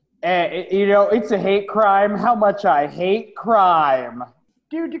It's a hate crime. How much I hate crime.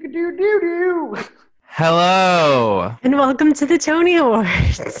 Do. Hello. And welcome to the Tony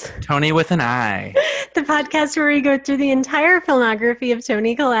Awards. Tony with an I. The podcast where we go through the entire filmography of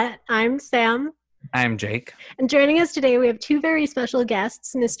Toni Collette. I'm Sam. I'm Jake. And joining us today, we have two very special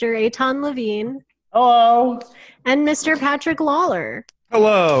guests, Mr. Eitan Levine. Hello. And Mr. Patrick Lawler.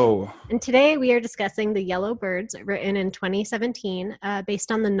 Hello. And today we are discussing The Yellow Birds, written in 2017,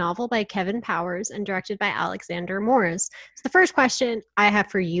 based on the novel by Kevin Powers and directed by Alexander Morris. So the first question I have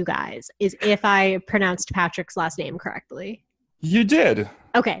for you guys is if I pronounced Patrick's last name correctly. You did.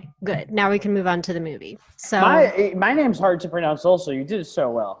 Okay, good. Now we can move on to the movie. So my name's hard to pronounce also. You did it so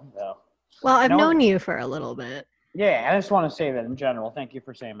well, though. Well, I've known you for a little bit. Yeah, I just want to say that in general. Thank you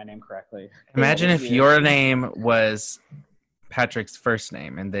for saying my name correctly. Imagine if your name was Patrick's first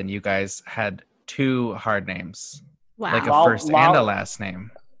name and then you guys had two hard names. Wow. Like a first and a last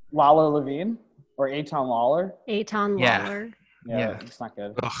name. Lawler Levine? Or Eitan Lawler? Eitan Lawler. Yeah, it's not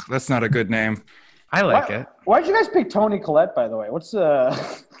good. Ugh, that's not a good name. I like it. Why'd you guys pick Toni Collette, by the way?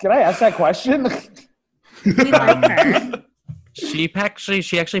 Can I ask that question? We like her. She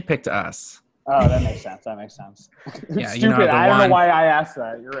actually picked us. Oh, that makes sense. Yeah, Stupid. I don't know why I asked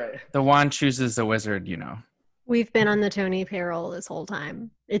that. You're right. The wand chooses the wizard, We've been on the Tony payroll this whole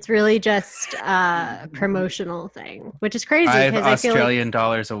time. It's really just a promotional thing, which is crazy $5 because I feel Australian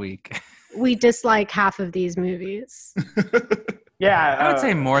dollars a week. we dislike half of these movies. Yeah. I would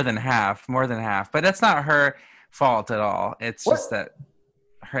say more than half, but that's not her fault at all. It's just that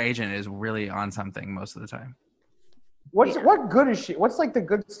her agent is really on something most of the time. What good is she? What's like the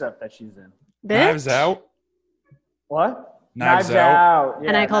good stuff that she's in? Knives Out. What? Knives Out. Yeah,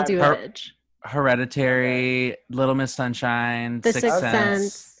 And I called you a Her- bitch. Hereditary, Little Miss Sunshine, The Sixth Sixth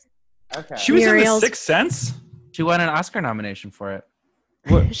Sense. Sense. Okay. She was in Muriel's- The Sixth Sense? She won an Oscar nomination for it.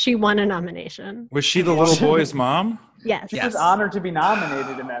 She won a nomination. Was she the little boy's mom? Yes. She Yes. was honored to be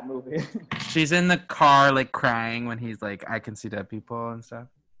nominated in that movie. She's in the car, like crying when he's like, "I can see dead people" and stuff.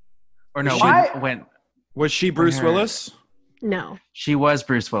 Or no, when Was she Bruce her- Willis? No. she was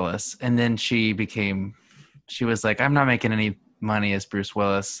Bruce Willis, and then she was like, "I'm not making any money as Bruce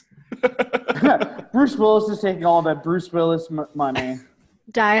Willis." Bruce Willis is taking all that Bruce Willis money.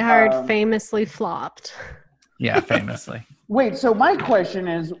 Die Hard famously flopped. Yeah, famously. Wait, so my question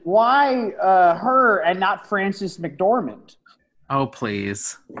is, why her and not Frances McDormand? Oh,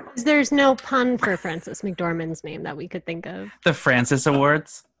 please. There's no pun for Frances McDormand's name that we could think of. The Francis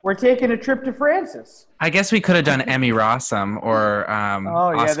Awards. We're taking a trip to Francis. I guess we could have done Emmy Rossum or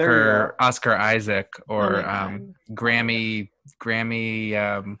there you Oscar Isaac or Oh my God.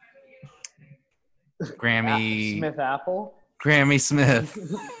 Grammy Smith Apple. Grammy Smith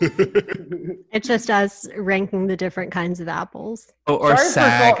It's just us ranking the different kinds of apples. or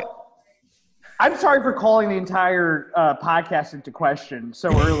SAG. I'm sorry for calling the entire podcast into question so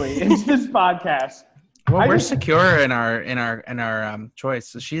early into this podcast. Well, we're just- secure in our choice.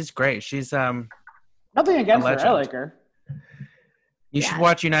 So she's great. She's Nothing against her. I legend. like her. You should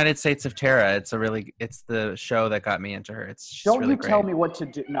watch United States of Terra. It's the show that got me into her. She's Don't really you great. tell me what to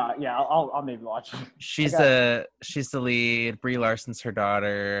do. No, yeah, I'll maybe watch it. She's the lead. Brie Larson's her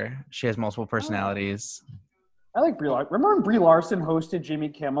daughter. She has multiple personalities. I like Brie Larson. Remember when Brie Larson hosted Jimmy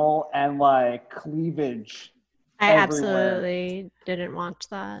Kimmel and like cleavage? I Everywhere. absolutely didn't watch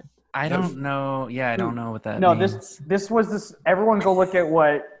that. I don't know. Yeah, I don't know what that No, means. this was this. Everyone go look at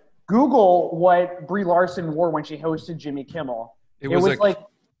Google what Brie Larson wore when she hosted Jimmy Kimmel. It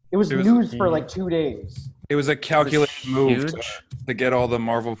was news for like 2 days. It was a calculated move huge. to get all the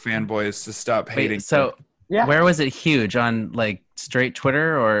Marvel fanboys to stop hating. Wait, so Yeah, where was it huge? On like straight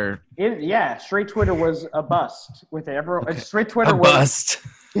Twitter or straight Twitter was a bust with it. Everyone, straight Twitter a was. bust?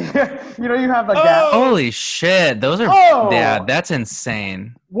 You have a gap. Holy shit! Those are Oh! that's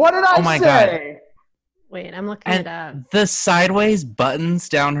insane. What did I Oh my say? Wait, I'm looking it up. And the sideways buttons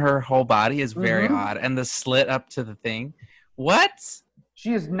down her whole body is very Mhm. odd, and the slit up to the thing. What?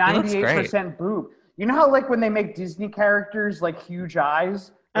 She is looks 98% boob. You know how like when they make Disney characters like huge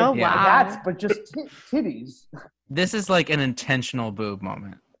eyes? Oh, Like, wow. but just titties. This is like an intentional boob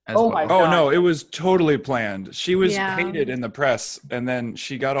moment. as Oh well. my Oh God. no, it was totally planned. She was Yeah. hated in the press, and then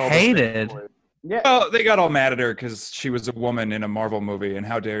she got all Hated? Yeah, Well, they got all mad at her because she was a woman in a Marvel movie, and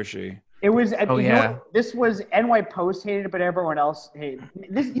how dare she? it was. Oh, yeah. This was NY Post hated it, but everyone else hated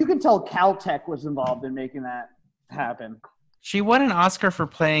this. You can tell Caltech was involved in making that happen. She won an Oscar for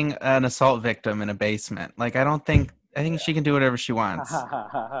playing an assault victim in a basement. Like, I think she can do whatever she wants.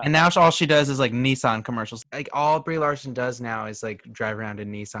 And now all she does is like Nissan commercials. Like all Brie Larson does now is like drive around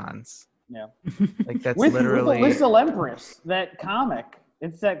in Nissans. Yeah. Like that's with literally Alyssa Lempress, that comic.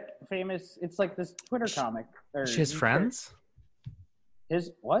 It's that famous. It's like this Twitter comic. She has friends.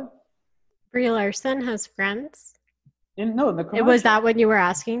 His what? Brie Larson has friends. In the commercial. Was that what you were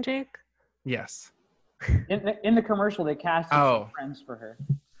asking, Jake? Yes. In the commercial, they casted some friends for her.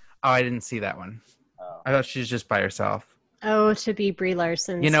 Oh, I didn't see that one. Oh. I thought she was just by herself. Oh, to be Brie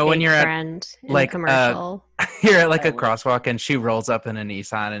Larson's when you're friend at like a commercial. You're at like a crosswalk and she rolls up in a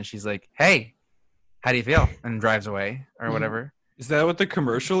Nissan and she's like, "Hey, how do you feel?" and drives away or whatever. Is that what the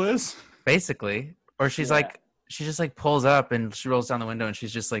commercial is? Basically. Or she's like, she just like pulls up and she rolls down the window and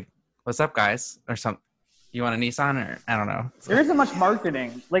she's just like, "What's up, guys?" or something. You want a Nissan or I don't know. There isn't much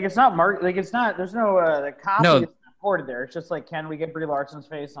marketing. Like it's not there's no the copy is reported there. It's just like, can we get Brie Larson's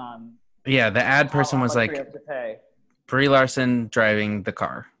face on? Yeah, the ad person was like, Brie Larson driving the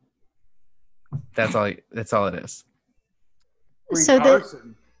car. That's all it is. So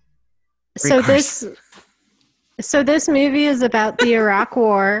this movie is about the Iraq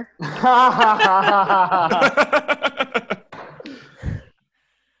War.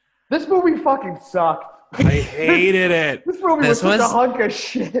 This movie fucking sucked. I hated it. This movie was such a hunk of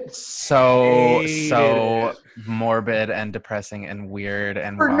shit. So morbid and depressing and weird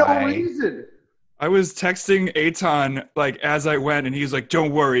and for no reason. I was texting Eitan like as I went, and he's like,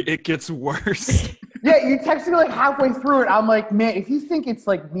 "Don't worry, it gets worse." Yeah, you texted me like halfway through it. I'm like, man, if you think it's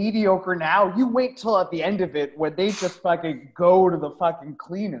like mediocre now, you wait till at the end of it when they just fucking go to the fucking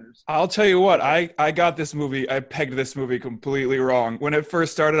cleaners. I'll tell you what, I got this movie, I pegged this movie completely wrong. When it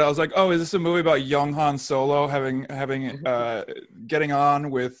first started, I was like, oh, is this a movie about young Han Solo getting on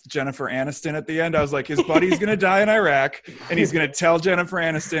with Jennifer Aniston at the end? I was like, his buddy's going to die in Iraq, and he's going to tell Jennifer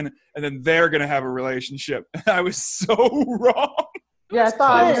Aniston, and then they're going to have a relationship. I was so wrong. Yeah, I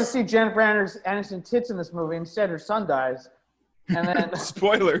thought I was going to see Jennifer Aniston tits in this movie. Instead, her son dies. And then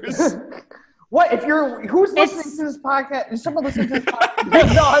spoilers. What? Who's listening to this podcast? Is someone listening to this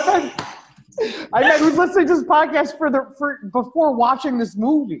podcast? No, I meant who's listening to this podcast for before watching this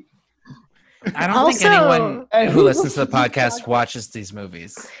movie. I don't think anyone who listens to the podcast watches these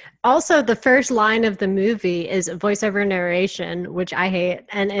movies. Also, the first line of the movie is voiceover narration, which I hate.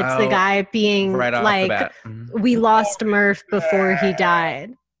 And it's the guy being like, we lost Murph before he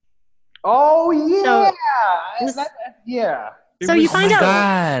died. Oh, yeah. Yeah. So you find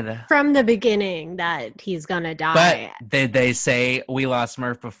out from the beginning that he's going to die. But did they say we lost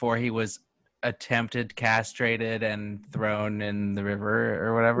Murph before he was attempted, castrated, and thrown in the river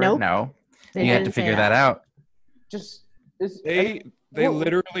or whatever? Nope. No. You have to figure that out. They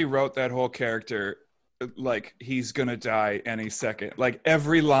literally wrote that whole character like he's gonna die any second. Like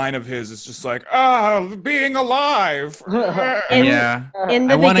every line of his is just like, being alive. I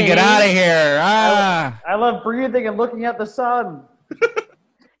want to get out of here. I love breathing and looking at the sun.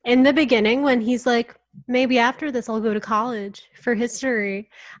 In the beginning, when he's like, maybe after this I'll go to college for history,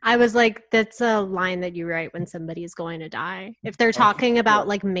 I was like, that's a line that you write when somebody is going to die. If they're talking about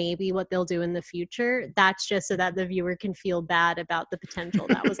like maybe what they'll do in the future, that's just so that the viewer can feel bad about the potential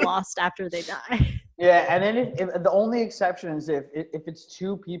that was lost after they die. Yeah, and then if the only exception is if it's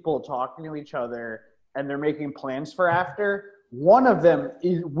two people talking to each other and they're making plans for after, one of them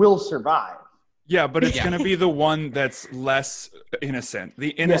will survive. Yeah, but it's going to be the one that's less innocent.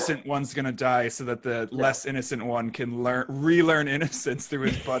 The innocent one's going to die so that the less innocent one can relearn innocence through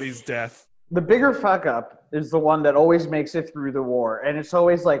his buddy's death. The bigger fuck up is the one that always makes it through the war. And it's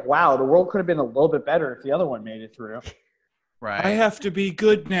always like, wow, the world could have been a little bit better if the other one made it through. Right. I have to be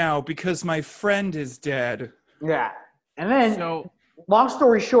good now because my friend is dead. Yeah. And then, long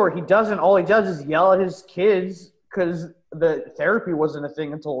story short, all he does is yell at his kids because the therapy wasn't a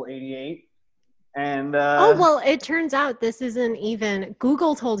thing until 88. And it turns out this isn't even.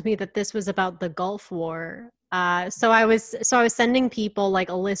 Google told me that this was about the Gulf War. So I was sending people like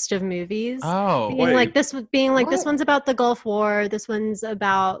a list of movies. This one's about the Gulf War. This one's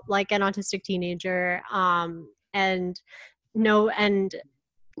about like an autistic teenager. And then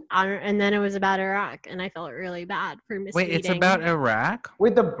it was about Iraq, and I felt really bad for misleading. Wait, it's about Iraq?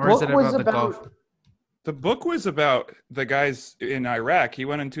 Wait, the book was about. The book was about the guys in Iraq. He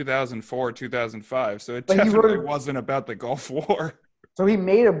went in 2004, 2005, so it definitely wasn't about the Gulf War. So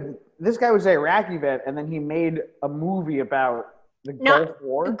this guy was an Iraqi vet, and then he made a movie about the Gulf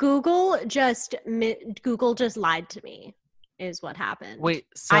War? Google just lied to me, is what happened. Wait,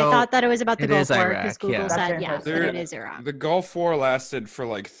 so I thought that it was about the Gulf War because Google yeah. said yes, but it is Iraq. The Gulf War lasted for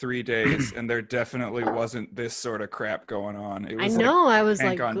like 3 days, and there definitely wasn't this sort of crap going on. It was I was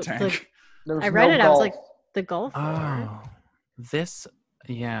tank like, on tank. I read it. I was like, the Gulf War. Oh,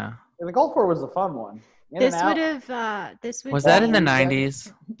 Yeah, the Gulf War was the fun one. Was that in the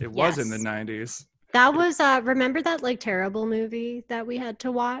 90s? It was in the 90s. That was remember that like terrible movie that we had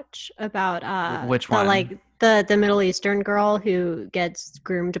to watch about which one? The Middle Eastern girl who gets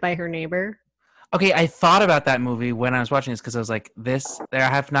groomed by her neighbor. Okay, I thought about that movie when I was watching this because I was like, there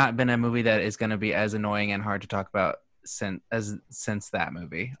have not been a movie that is going to be as annoying and hard to talk about since that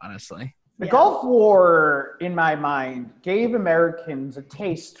movie, honestly. The Gulf War, in my mind, gave Americans a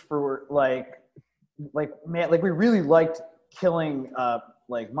taste for like we really liked killing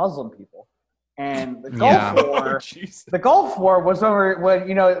like Muslim people. And the Gulf War was over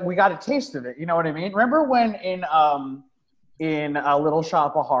when we got a taste of it. You know what I mean? Remember when in Little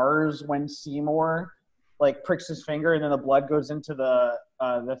Shop of Horrors when Seymour like pricks his finger and then the blood goes into the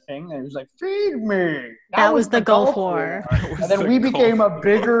thing and he was like, "Feed me." That was the Gulf War. And then we became a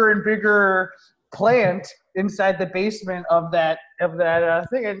bigger and bigger plant inside the basement of that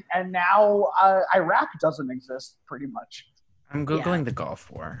thing, and now Iraq doesn't exist pretty much. I'm googling the Gulf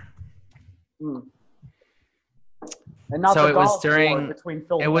War. And not so the it Gulf was during. War between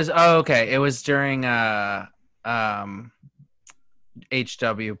Phil. It was It was during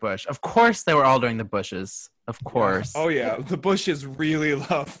H.W. Bush. Of course, they were all during the Bushes. Of course. Yeah. Oh yeah, the Bushes really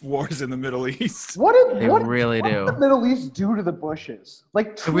love wars in the Middle East. What do the Middle East do to the Bushes?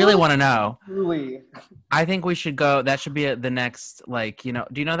 Like, I really want to know. Truly, I think we should go. That should be the next. Like, do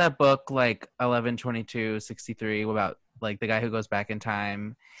you know that book like 11/22/63 about like the guy who goes back in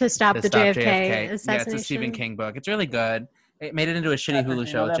time to stop the JFK assassination? Yeah, it's a Stephen King book. It's really good. It made it into a shitty Hulu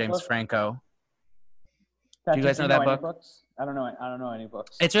show with James Franco. Do you guys know that book? Books? I don't know any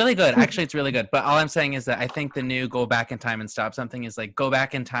books. It's really good. Actually, it's really good. But all I'm saying is that I think the new go back in time and stop something is like go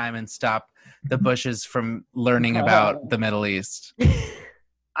back in time and stop the Bushes from learning about the Middle East.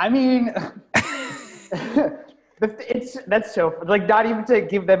 I mean, that's so like not even to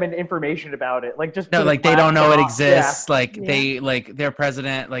give them an information about it. Like just no, like they don't know it exists. Yeah. Like they like their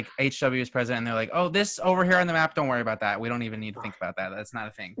president, like HW is president, and they're like, oh, this over here on the map. Don't worry about that. We don't even need to think about that. That's not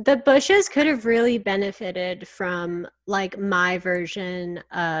a thing. The Bushes could have really benefited from like my version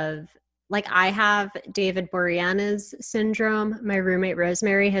of like I have David Boreanaz syndrome. My roommate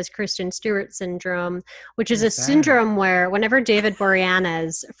Rosemary has Kristen Stewart syndrome, which is a syndrome where whenever David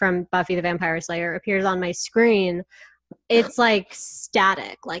Boreanaz from Buffy the Vampire Slayer appears on my screen, it's like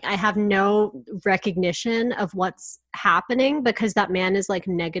static. Like I have no recognition of what's happening because that man is like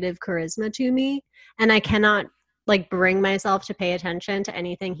negative charisma to me. And I cannot like bring myself to pay attention to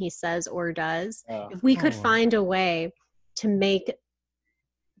anything he says or does. If we could find a way to make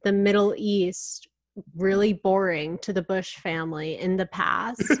the Middle East really boring to the Bush family in the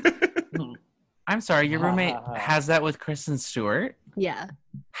past. I'm sorry, your roommate has that with Kristen Stewart? Yeah.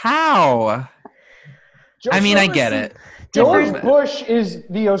 How? I mean, I get it. George Bush is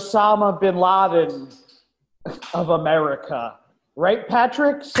the Osama bin Laden of America. Right,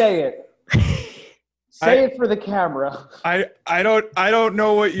 Patrick? Say it. Say it for the camera. I don't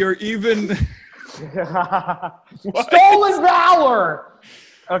know what you're even Stolen valor.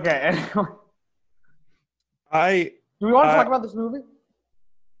 Okay. Do we want to talk about this movie?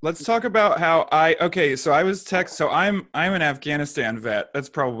 Let's talk about how so I was I'm an Afghanistan vet. That's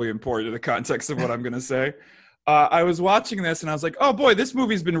probably important in the context of what I'm going to say. I was watching this and I was like, oh boy, this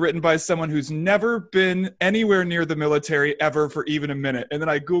movie's been written by someone who's never been anywhere near the military ever for even a minute. And then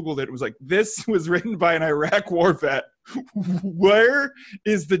I Googled it. It was like, this was written by an Iraq war vet. Where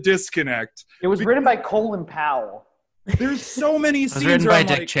is the disconnect? It was written by Colin Powell. There's so many scenes. It was written by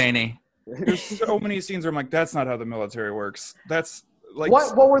Dick Cheney. There's so many scenes where I'm like, that's not how the military works. That's like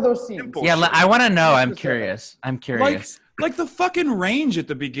what were those scenes? Yeah, I want to know. I'm curious. Like the fucking range at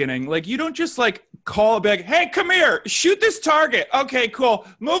the beginning. Like you don't just like call a big, hey, come here, shoot this target. Okay, cool.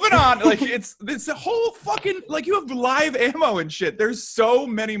 Moving on. Like it's a whole fucking like you have live ammo and shit. There's so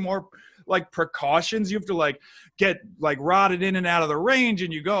many more like precautions. You have to like get like rotted in and out of the range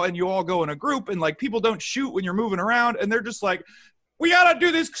and you all go in a group and like people don't shoot when you're moving around and they're just like, we gotta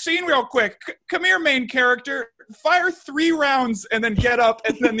do this scene real quick. Come here, main character. Fire 3 rounds and then get up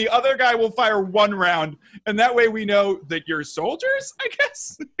and then the other guy will fire 1 round. And that way we know that you're soldiers, I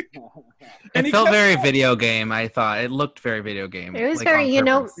guess. And it felt very video game, I thought. It looked very video game. It was like, very, you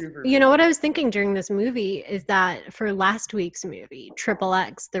know what I was thinking during this movie is that for last week's movie,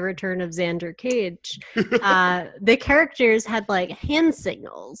 XXX, The Return of Xander Cage, the characters had like hand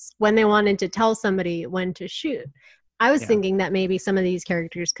signals when they wanted to tell somebody when to shoot. I was thinking that maybe some of these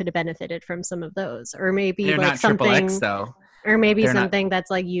characters could have benefited from some of those, or maybe they're like not something, XXX, though. Or maybe something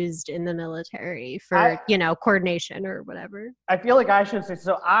that's like used in the military for coordination or whatever. I feel like I should say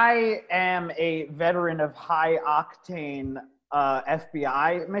so. I am a veteran of high octane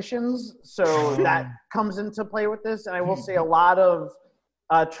FBI missions, so that comes into play with this. And I will say a lot of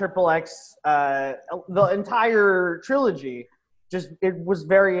Triple X, the entire trilogy, it was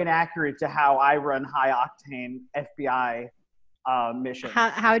very inaccurate to how I run high octane FBI missions.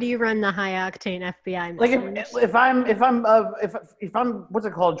 How do you run the high octane FBI Like missions? if I'm what's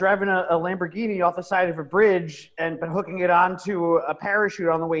it called, driving a Lamborghini off the side of a bridge but hooking it onto a parachute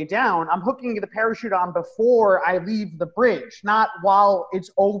on the way down, I'm hooking the parachute on before I leave the bridge, not while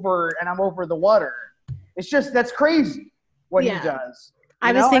it's over and I'm over the water. It's just, that's crazy what he does.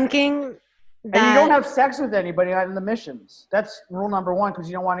 I was thinking that... And you don't have sex with anybody in the missions. That's rule number 1, because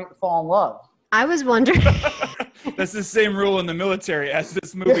you don't want to fall in love. I was wondering... That's the same rule in the military as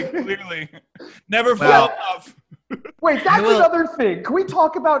this movie clearly. Never fall in love. Wait, that's another thing. Can we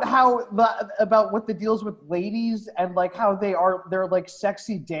talk about about what the deals with ladies and like how they're like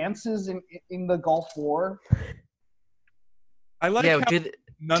sexy dances in the Gulf War? I like. Yeah, did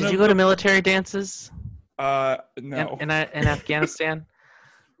you go to military dances? No. In Afghanistan.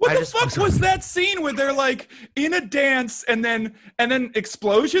 What the fuck was that scene where they're like in a dance and then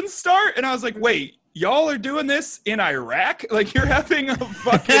explosions start? And I was like, wait, y'all are doing this in Iraq? Like you're having an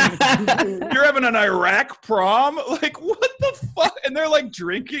Iraq prom? Like what the fuck? And they're like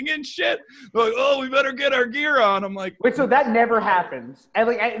drinking and shit. They're like, oh, we better get our gear on. I'm like, wait, so that never happens. And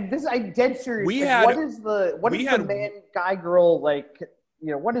like I'm dead serious. What is the man, guy, girl, like, you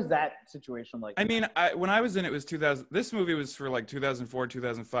know, what is that situation like? I mean, when I was in it was 2000. This movie was for like 2004,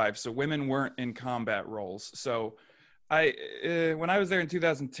 2005. So women weren't in combat roles. So when I was there in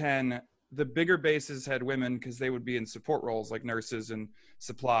 2010, the bigger bases had women because they would be in support roles like nurses and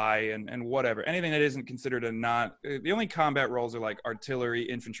supply and whatever. Anything that isn't considered the only combat roles are like artillery,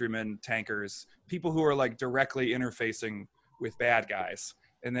 infantrymen, tankers, people who are like directly interfacing with bad guys.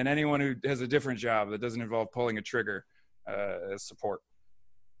 And then anyone who has a different job that doesn't involve pulling a trigger as support.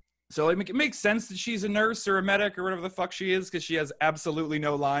 So it makes sense that she's a nurse or a medic or whatever the fuck she is, because she has absolutely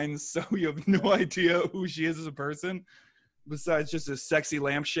no lines, so you have no idea who she is as a person, besides just a sexy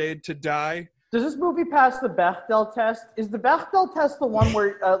lampshade to die. Does this movie pass the Bechdel test? Is the Bechdel test the one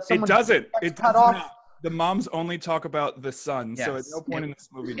where someone it cut off? Not. The moms only talk about the son, so at no point in this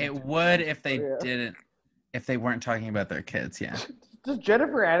movie. It would if they didn't, if they weren't talking about their kids. Yeah. Does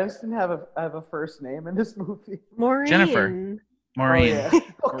Jennifer Aniston have a first name in this movie? Maureen. Jennifer. Maureen. Oh, yeah.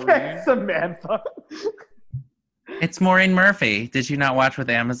 Okay, Samantha. It's Maureen Murphy. Did you not watch with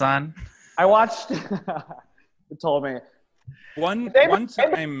Amazon? I watched. It told me. One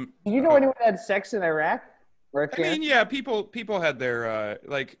time. Do you know anyone that had sex in Iraq? I mean, yeah, people had their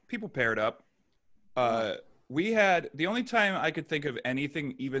people paired up. We had the only time I could think of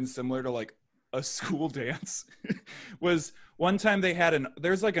anything even similar to like a school dance was one time they had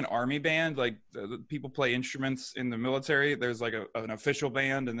there's like an army band, like people play instruments in the military. There's like an official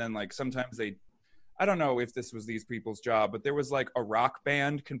band, and then like sometimes I don't know if this was these people's job, but there was like a rock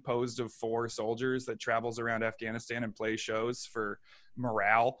band composed of 4 soldiers that travels around Afghanistan and plays shows for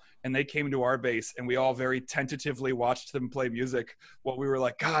morale. And they came to our base and we all very tentatively watched them play music while we were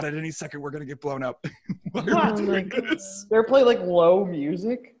like, God, at any second we're going to get blown up. Why are we doing this? They're playing like low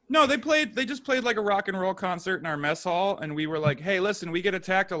music? No, they just played like a rock and roll concert in our mess hall. And we were like, hey, listen, we get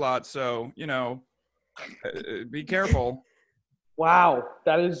attacked a lot. So, you know, be careful. Wow,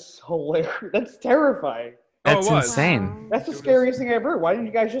 that is hilarious. That's terrifying. That's insane. That's the scariest thing I've heard. Why didn't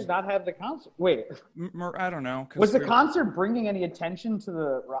you guys just not have the concert? Wait, I don't know. Was the concert bringing any attention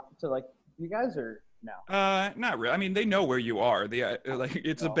to like you guys, or no? Not really. I mean, they know where you are.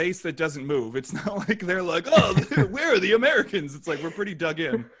 It's a base that doesn't move. It's not like they're like, oh, where are the Americans? It's like we're pretty dug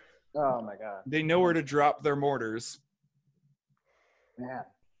in. Oh my god. They know where to drop their mortars. Man.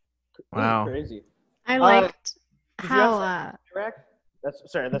 Wow. Crazy. I liked how. Iraq?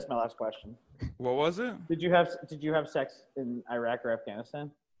 That's my last question. What was it? Did you have sex in Iraq or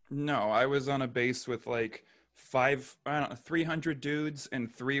Afghanistan? No, I was on a base with like 300 dudes and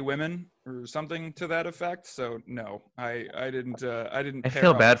 3 women or something to that effect. So no, I didn't. I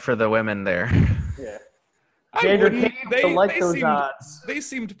feel bad for the women there. Yeah. They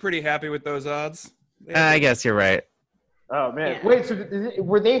seemed pretty happy with those odds. I guess you're right. Oh man! Yeah. Wait, so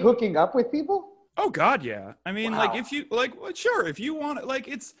were they hooking up with people? Oh God, yeah. I mean, like if you sure, if you want it, like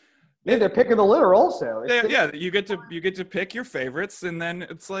it's. Yeah, they're picking the litter also. Yeah, you get to pick your favorites, and then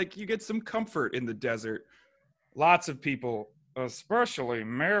it's like you get some comfort in the desert. Lots of people, especially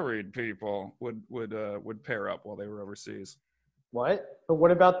married people, would pair up while they were overseas. What? But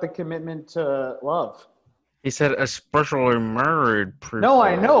what about the commitment to love? He said, especially married people. No,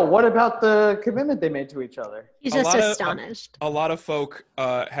 I know. What about the commitment they made to each other? He's just astonished. A lot of folk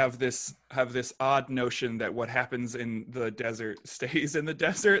have this odd notion that what happens in the desert stays in the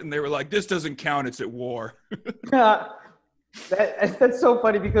desert, and they were like, "This doesn't count. It's at war." That's so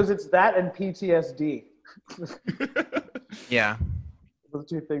funny because it's that and PTSD. Yeah. Those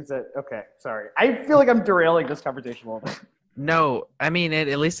two things that. Okay, sorry. I feel like I'm derailing this conversation a little bit. No, I mean,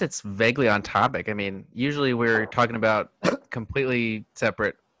 at least it's vaguely on topic. I mean, usually we're talking about completely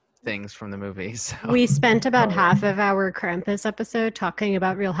separate things from the movie. So. We spent about half of our Krampus episode talking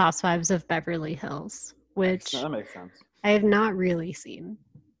about Real Housewives of Beverly Hills, which That makes sense. I have not really seen.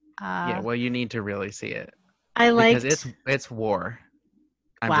 Yeah, well, you need to really see it. I liked. Because it's war.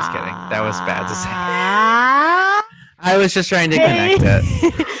 I'm just kidding. That was bad to say. say. I was just trying to connect it.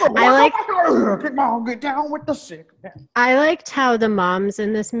 Get down with the sick. I liked how the moms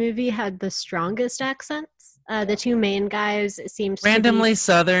in this movie had the strongest accents. The two main guys seemed Randomly to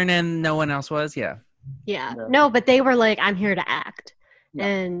Southern and no one else was, yeah. yeah. No, but they were like, I'm here to act. Yeah.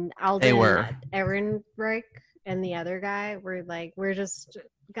 And Alden, They were. Ehrenreich, and the other guy were like, we're just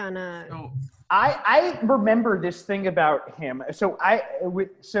gonna. I remember this thing about him. So I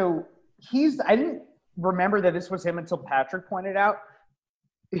didn't remember that this was him until Patrick pointed out.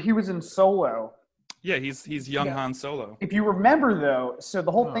 He was in Solo. Yeah, he's young Yeah. Han Solo. If you remember though, so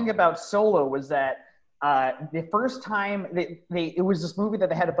the whole thing about Solo was that the first time it was this movie that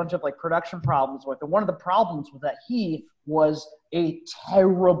they had a bunch of like production problems with, and one of the problems was that he was a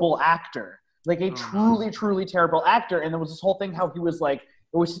terrible actor, like a truly terrible actor. And there was this whole thing how he was like,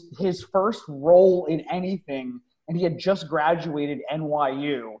 it was his first role in anything, and he had just graduated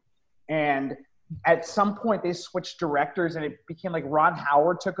NYU, and at some point they switched directors and it became like Ron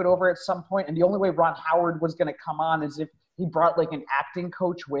Howard took it over at some point, and the only way Ron Howard was going to come on is if he brought like an acting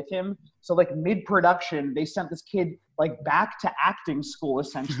coach with him. So like mid-production, they sent this kid like back to acting school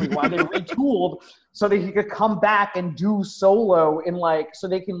essentially while they retooled so that he could come back and do Solo in like, so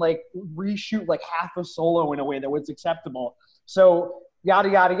they can like reshoot like half of Solo in a way that was acceptable. So yada,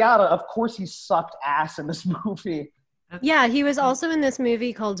 yada, yada. Of course he sucked ass in this movie. Yeah, he was also in this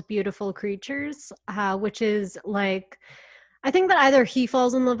movie called Beautiful Creatures, which is like, I think that either he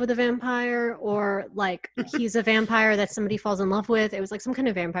falls in love with a vampire or like he's a vampire that somebody falls in love with. It was like some kind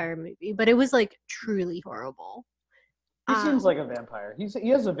of vampire movie, but it was like truly horrible. He seems like a vampire. He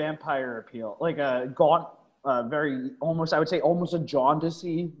has a vampire appeal, like a gaunt, very almost, I would say almost a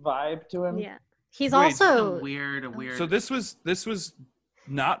jaundicey vibe to him. Yeah, he's Wait, also a weird. So this was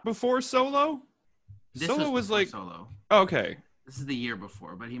not before Solo? This Solo was before like Solo. Oh, okay. This is the year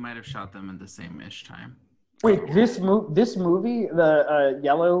before, but he might have shot them at the same-ish time. Wait, this movie, the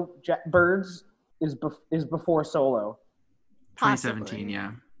Yellow Birds, is before Solo. 2017,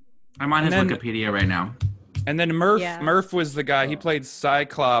 yeah. I'm on his And then- Wikipedia right now. And then Murph Yeah. Murph was the guy. He played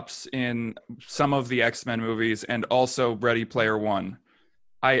Cyclops in some of the X-Men movies and also Ready Player One.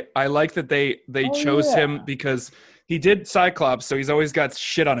 I like that they chose him because he did Cyclops, so he's always got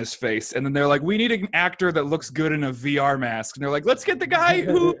shit on his face. And then they're like, we need an actor that looks good in a VR mask. And they're like, let's get the guy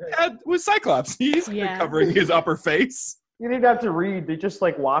who was Cyclops. He's covering his upper face. You didn't have to read. They just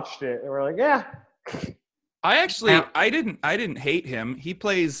like watched it and were like, yeah. I didn't hate him. He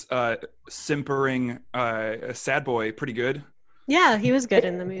plays simpering a sad boy pretty good. yeah, he was good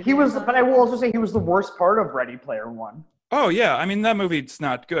in the movie. He was, but I will also say he was the worst part of Ready Player One. Oh yeah, I mean that movie's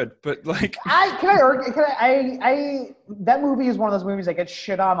not good, but like That movie is one of those movies that gets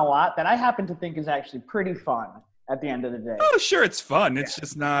shit on a lot that I happen to think is actually pretty fun at the end of the day. oh sure, it's fun. It's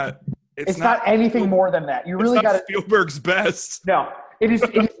just not. It's not anything more than that. You really it's not got to. Spielberg's best. No, it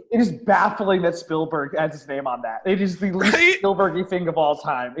is baffling that Spielberg has his name on that. It is the least Right? Spielbergy thing of all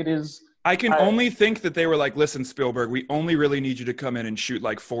time. It is. I can only think that they were like, listen, Spielberg, we only really need you to come in and shoot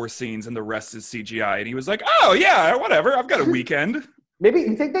like 4 scenes and the rest is CGI. And he was like, oh yeah, whatever. I've got a weekend. Maybe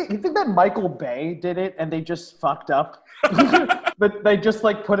you think that Michael Bay did it and they just fucked up, but they just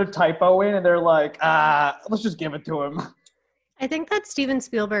like put a typo in and they're like, let's just give it to him. I think that Steven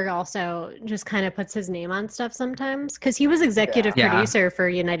Spielberg also just kind of puts his name on stuff sometimes because he was executive Yeah. producer for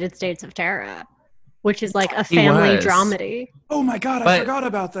United States of Terra, which is like a family was. dramedy. Oh my God, I But- forgot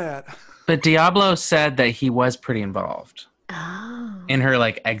about that. But Diablo said that he was pretty involved Oh. in her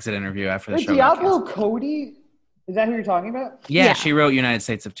like exit interview after the Wait, show. got Diablo canceled. Cody? Is that who you're talking about? Yeah, Yeah. she wrote United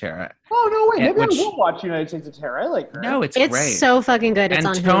States of Terror. Oh no way! And Maybe which- I will watch United States of Terror. I like her. No, it's It's great. so fucking good. It's and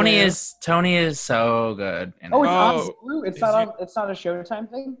on Tony Hulu. is so good. in Oh, it. it's Oh, on Hulu. It's is not it- on. It's not a Showtime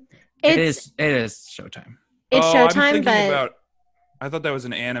thing. It It's is Showtime. it's I'm Showtime, thinking but about, I thought that was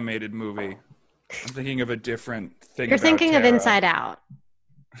an animated movie. I'm thinking of a different thing. you're about thinking of Terra. Inside Out.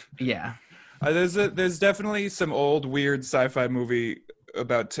 Yeah. There's definitely some old weird sci-fi movie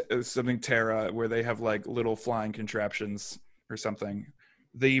about something Terra where they have like little flying contraptions or something.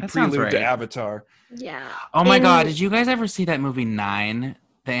 The That sounds prelude to right. Avatar. Yeah. Oh my In- God! Did you guys ever see that movie 9,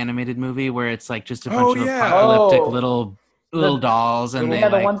 the animated movie, where it's like just a bunch Oh, of yeah. apocalyptic Oh. little little dolls, and Yeah,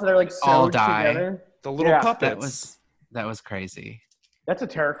 they the ones that are like all sewed die. together. The little Yeah. puppets. That was crazy. That's a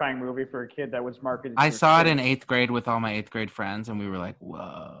terrifying movie for a kid that was marketed. I to saw it kids. in 8th grade with all my 8th grade friends, and we were like,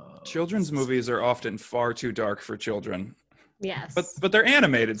 "Whoa!" Children's movies are often far too dark for children, Yes. but they're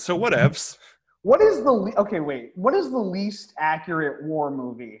animated, so whatevs. What is the What is the least accurate war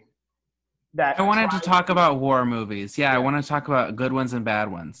movie? That I wanted to tried talk be- about war movies. Yeah, I Yeah. want to talk about good ones and bad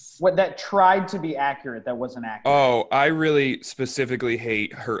ones. what that tried to be accurate that wasn't accurate. Oh, I really specifically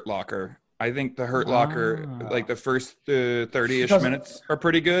hate Hurt Locker. I think the Hurt Locker, like the first 30-ish Because- minutes are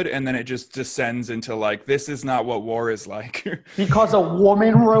pretty good, and then it just descends into like, this is not what war is like. Because a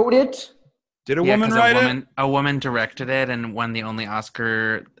woman wrote it. Did a Yeah, woman 'cause write it? a woman directed it and won the only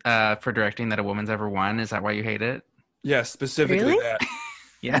Oscar for directing that a woman's ever won. Is that why you hate it? Yes, specifically Really? that.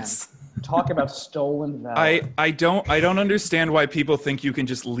 Yes. Talk about stolen valor. I don't understand why people think you can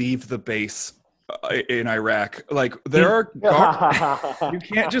just leave the base in Iraq. Like there are you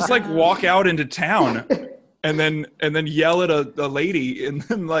can't just like walk out into town and then yell at a lady and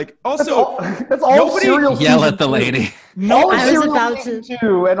then like also that's all nobody serial Yell season at the two. lady. All of I was serial about season to-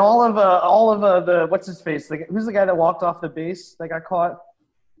 2 and all of the what's his face? Like, who's the guy that walked off the base that got caught?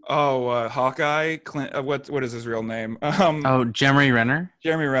 Hawkeye Clint, what is his real name? Oh, Jeremy Renner.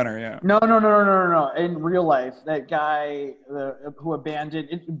 Jeremy Renner, yeah. No. In real life, that guy who abandoned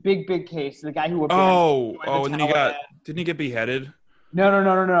big case. The guy who abandoned. And then didn't he get beheaded?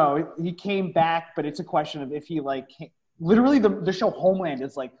 No. He came back, but it's a question of if he like literally the show Homeland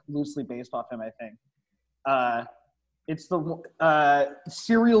is like loosely based off him. I think. It's the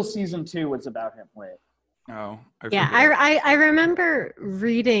Serial season 2 was about him. Wait. Oh, Yeah, forget. I remember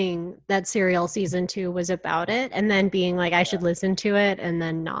reading that Serial season 2 was about it, and then being like, I should listen to it, and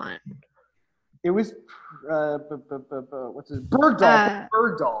then not. It was what's his Bergdahl?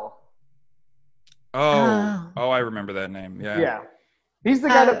 Bergdahl. I remember that name. Yeah. Yeah. He's the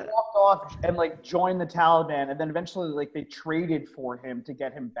guy that walked off and like joined the Taliban, and then eventually like they traded for him to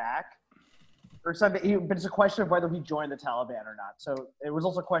get him back or something. But it's a question of whether he joined the Taliban or not. So it was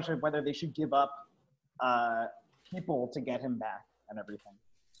also a question of whether they should give up people to get him back and everything.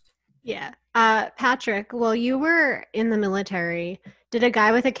 Yeah. Patrick, while you were in the military, did a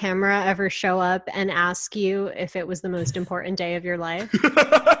guy with a camera ever show up and ask you if it was the most important day of your life?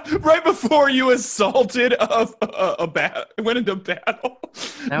 Right before you assaulted went into battle.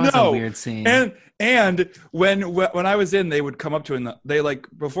 That was a weird scene. And when I was in, they would come up to and they like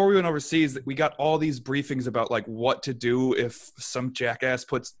before we went overseas, we got all these briefings about like what to do if some jackass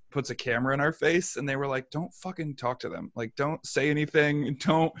puts a camera in our face, and they were like, "Don't fucking talk to them. Like, don't say anything.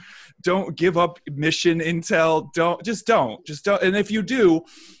 Don't give up mission intel. Don't. And if you do,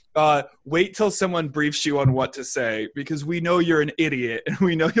 wait till someone briefs you on what to say, because we know you're an idiot and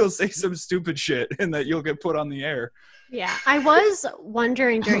we know you'll say some stupid shit and that you'll get put on the air." Yeah, I was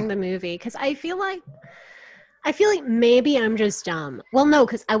wondering during the movie because I feel like maybe I'm just dumb. Well, no,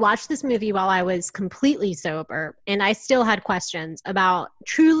 because I watched this movie while I was completely sober, and I still had questions about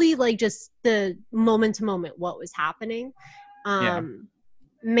truly like just the moment to moment what was happening.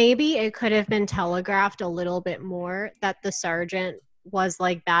 Maybe it could have been telegraphed a little bit more that the sergeant was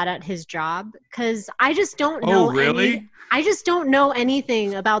like bad at his job, because I just don't know. Oh, really? I just don't know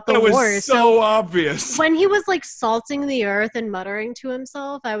anything about the That was war. so obvious. When he was like salting the earth and muttering to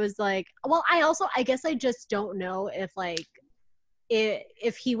himself, I was like, well, I guess I just don't know if like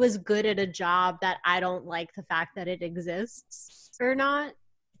if he was good at a job that I don't like the fact that it exists or not.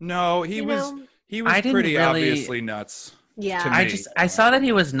 No, he was I didn't pretty really- obviously nuts. Yeah. To me. I saw that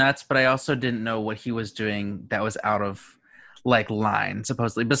he was nuts, but I also didn't know what he was doing that was out of like line,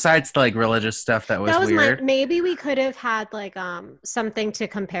 supposedly, besides the like religious stuff that was weird. Maybe we could have had like something to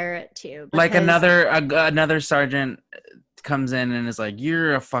compare it to. Like because- another sergeant comes in and is like,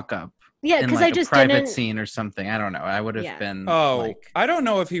 "You're a fuck up." Yeah, in because like I just a private didn't. scene or something. I don't know. I would have Yeah. been. Oh, like, I don't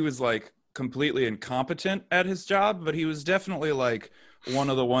know if he was like completely incompetent at his job, but he was definitely like one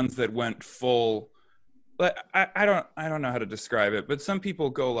of the ones that went full. Like I don't know how to describe it, but some people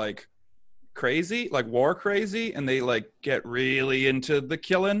go like crazy, like war crazy, and they like get really into the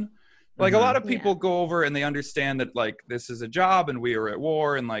killing. Like a lot of people go over and they understand that like this is a job and we are at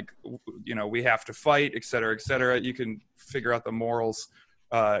war and like we have to fight, et cetera, et cetera. You can figure out the morals,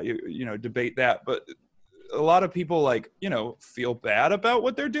 debate that, but a lot of people like feel bad about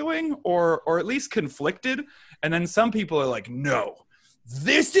what they're doing or at least conflicted, and then some people are like, no,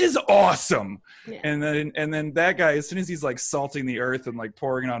 this is awesome. Yeah. And then that guy, as soon as he's like salting the earth and like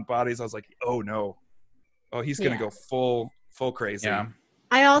pouring it on bodies, I was like, oh no, he's gonna go full crazy. Yeah.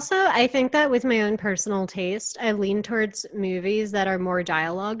 I think that with my own personal taste, I lean towards movies that are more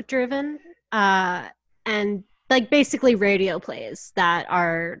dialogue driven. And like basically radio plays that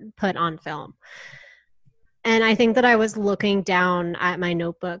are put on film. And I think that I was looking down at my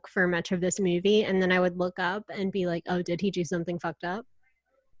notebook for much of this movie, and then I would look up and be like, oh, did he do something fucked up?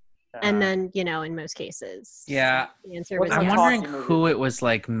 And then, in most cases, Yeah. the answer was I'm yes. wondering who it was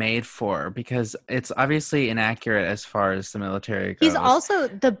like made for, because it's obviously inaccurate as far as the military goes.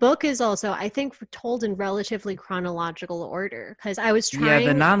 The book is also, I think, told in relatively chronological order, because I was trying. Yeah,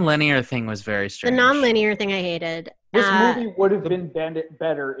 the non-linear thing was very strange. The non-linear thing I hated. This movie would have been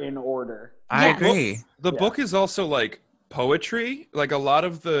better in order. I agree. The book is also like poetry. Like a lot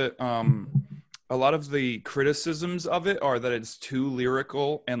of the criticisms of it are that it's too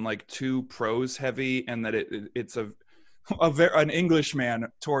lyrical and like too prose heavy, and that it's an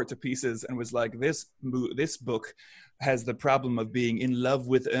Englishman tore it to pieces and was like, this book has the problem of being in love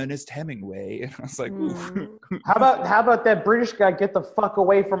with Ernest Hemingway. And I was like, how about that British guy get the fuck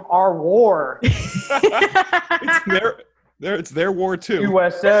away from our war? It's their war too.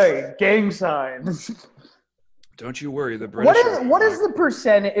 USA gang signs. Don't you worry, the British. What is the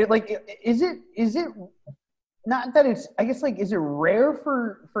percentage? Like, is it not that it's? I guess like, is it rare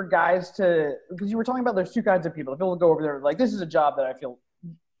for guys to? Because you were talking about there's two kinds of people. The people that go over there like, this is a job that I feel,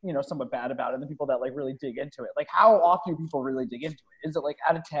 somewhat bad about, and the people that like really dig into it. Like, how often do people really dig into it? Is it like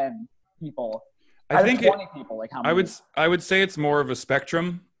out of 10 people? I think 20 people. Like how many? I would say it's more of a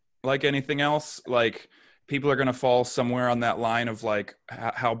spectrum, like anything else. Like, people are going to fall somewhere on that line of like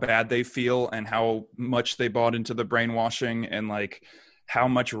how bad they feel and how much they bought into the brainwashing and like how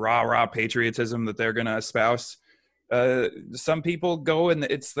much rah patriotism that they're going to espouse. Some people go and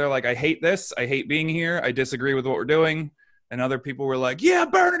they're like, I hate this. I hate being here. I disagree with what we're doing. And other people were like, yeah,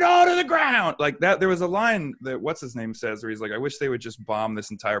 burn it all to the ground. Like that. There was a line that what's his name says where he's like, I wish they would just bomb this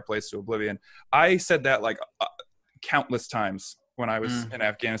entire place to oblivion. I said that like countless times when I was in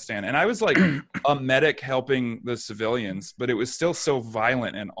Afghanistan, and I was like a medic helping the civilians, but it was still so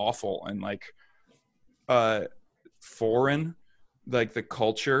violent and awful and like foreign, like the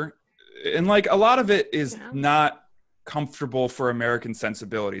culture, and like a lot of it is not comfortable for American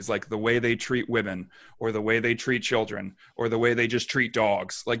sensibilities, like the way they treat women or the way they treat children or the way they just treat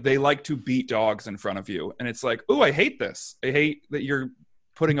dogs. Like they like to beat dogs in front of you, and it's like, oh, I hate this. I hate that you're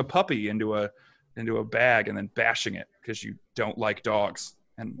putting a puppy into a bag and then bashing it because you don't like dogs.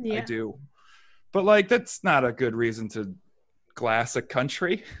 And I do. But like, that's not a good reason to glass a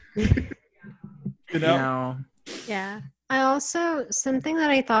country. No. Yeah. I also, something that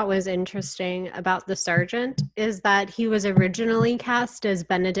I thought was interesting about the sergeant is that he was originally cast as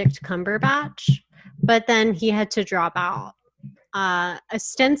Benedict Cumberbatch, but then he had to drop out.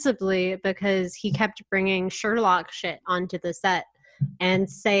 Ostensibly because he kept bringing Sherlock shit onto the set and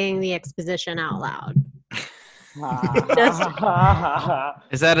saying the exposition out loud.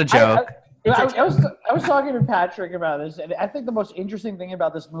 Is that a joke? I was talking to Patrick about this, and I think the most interesting thing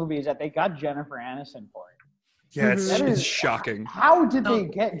about this movie is that they got Jennifer Aniston for it. Yeah, it's shocking. How did they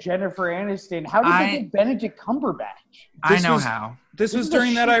get Jennifer Aniston? How did they get Benedict Cumberbatch? How. This was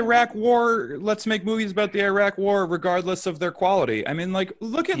during that Iraq war. Let's make movies about the Iraq war regardless of their quality. I mean, like,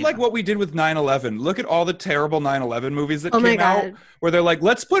 look at like what we did with 9/11. Look at all the terrible 9/11 movies that came out where they're like,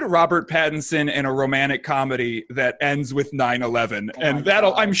 let's put Robert Pattinson in a romantic comedy that ends with 9/11, and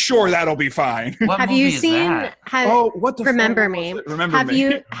I'm sure that'll be fine. Have you seen? What the Remember Me? Remember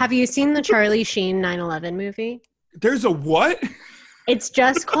Me? Have you seen the Charlie Sheen 9/11 movie? There's a what? It's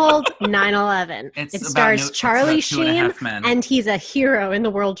just called 9/11. It stars Charlie Sheen, and he's a hero in the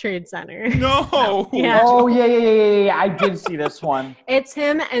World Trade Center. No. Yeah. Oh yeah. I did see this one. It's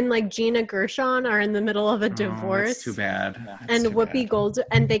him and like Gina Gershon are in the middle of a divorce. That's too bad. And Whoopi Goldberg,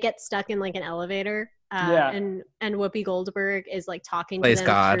 and they get stuck in like an elevator. And Whoopi Goldberg is like talking to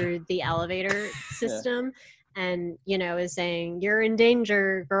them through the elevator system. And, is saying, you're in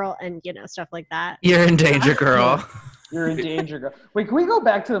danger, girl, and, stuff like that. You're in danger, girl. You're in danger, girl. Wait, can we go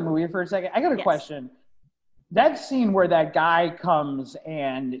back to the movie for a second? I got a question. That scene where that guy comes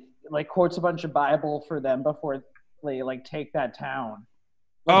and, like, quotes a bunch of Bible for them before they, like, take that town.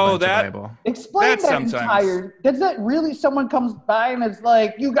 Oh, that. Explain that entire. Does that really? Someone comes by and it's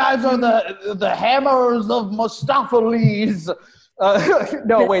like, you guys are the hammers of Mustapheles.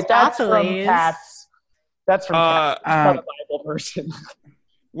 No, wait, that's from Cats. That's from not a Bible person.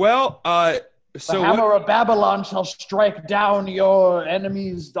 Well, so the hammer of Babylon shall strike down your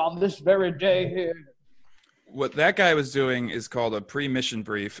enemies on this very day here. What that guy was doing is called a pre-mission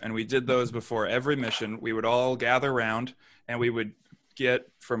brief, and we did those before every mission. We would all gather around, and we would get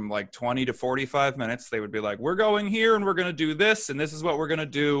from like 20 to 45 minutes. They would be like, we're going here, and we're going to do this, and this is what we're going to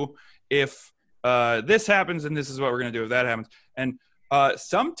do if this happens, and this is what we're going to do if that happens. And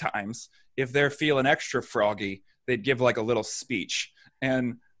sometimes if they're feeling extra froggy, they'd give like a little speech.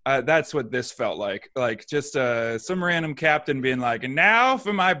 And that's what this felt like just some random captain being like, and now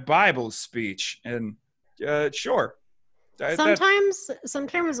for my Bible speech. And sure.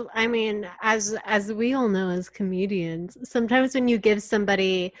 Sometimes I mean, as we all know as comedians, sometimes when you give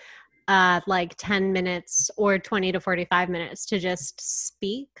somebody like 10 minutes or 20 to 45 minutes to just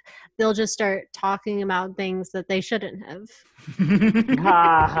speak, they'll just start talking about things that they shouldn't have.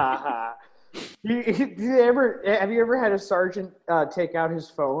 Ha ha ha. Have you ever had a sergeant take out his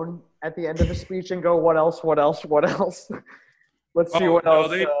phone at the end of a speech and go, what else? Let's see what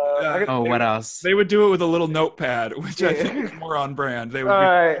else. What else? They would do it with a little notepad, which I think is more on brand. They would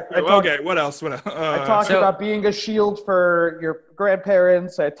what else? I talked about being a shield for your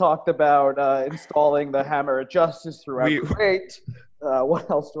grandparents. I talked about installing the hammer of justice throughout Kuwait. What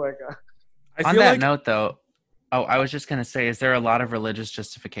else do I got? On that note, though, I was just going to say, is there a lot of religious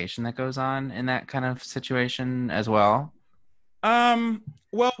justification that goes on in that kind of situation as well?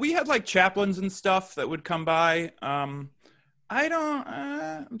 Well, we had like chaplains and stuff that would come by. I'm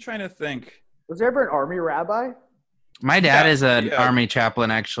trying to think. Was there ever an army rabbi? My dad is an army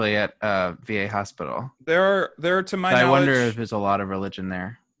chaplain, actually, at VA hospital. There are, to my knowledge, I wonder if there's a lot of religion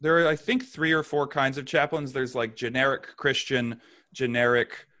there. There are, I think, 3 or 4 kinds of chaplains. There's like generic Christian,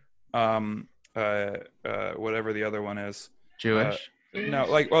 generic, whatever the other one is. Jewish?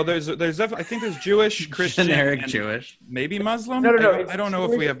 No, there's definitely, I think there's Jewish, Christian, generic Jewish, maybe Muslim. No. I don't know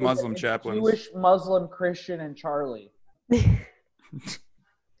if we have Muslim chaplains. Jewish, Muslim, Christian, and Charlie.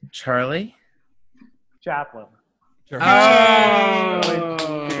 Charlie? Chaplain. Oh,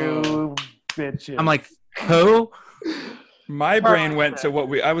 you bitches. I'm like, who? My brain went to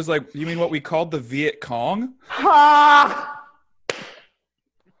I was like, you mean what we called the Viet Cong? Ha!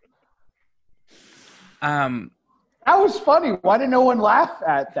 That was funny. Why did no one laugh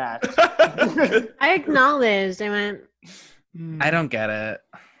at that? I acknowledged. I went. I don't get it.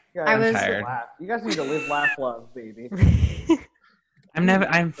 I'm tired. You guys need to live, laugh, love, baby.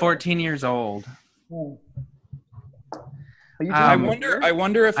 I'm 14 years old. I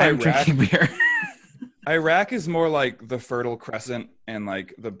wonder if I'm drinking beer. Iraq is more like the Fertile Crescent and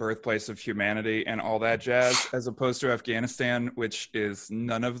like the birthplace of humanity and all that jazz, as opposed to Afghanistan, which is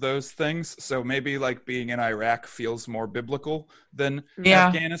none of those things. So maybe like being in Iraq feels more biblical than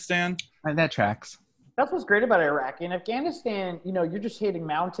Afghanistan. That tracks. That's what's great about Iraq. In Afghanistan, you're just hitting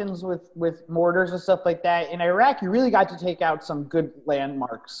mountains with mortars and stuff like that. In Iraq, you really got to take out some good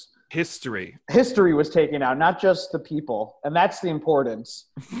landmarks. History was taken out, not just the people. And that's the importance.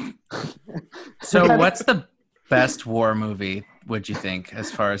 So what's the best war movie, would you think,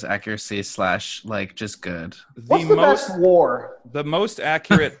 as far as accuracy / like just good? What's the best war? The most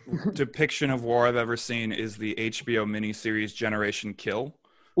accurate depiction of war I've ever seen is the HBO miniseries Generation Kill.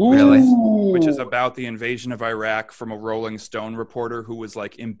 Really? Which is about the invasion of Iraq from a Rolling Stone reporter who was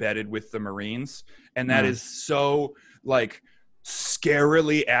like embedded with the Marines. And that is so like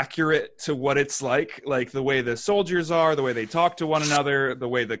scarily accurate to what it's like the way the soldiers are, the way they talk to one another, the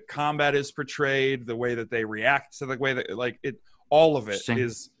way the combat is portrayed, the way that they react to the way that like it, all of it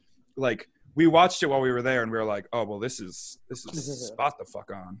is like, we watched it while we were there and we were like, oh, well, this is spot the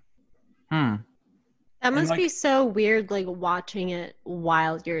fuck on. That must be so weird, like watching it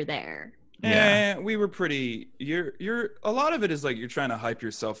while you're there. Yeah, we were pretty. You're a lot of it is like you're trying to hype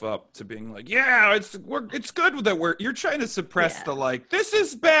yourself up to being like, yeah, it's good that you're trying to suppress the like, this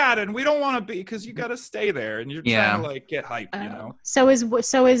is bad and we don't want to be, because you got to stay there and you're trying to like get hype, you know. So is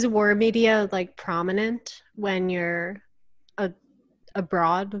war media like prominent when you're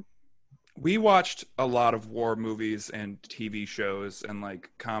abroad? We watched a lot of war movies and TV shows and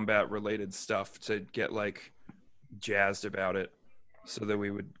like combat related stuff to get like jazzed about it, so that we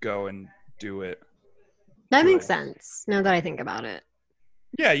would go and do it. That makes sense now that I think about it.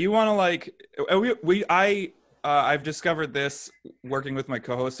 Yeah, you want to like I've discovered this working with my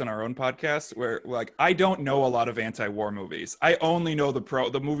co-host on our own podcast, where like I don't know a lot of anti-war movies. I only know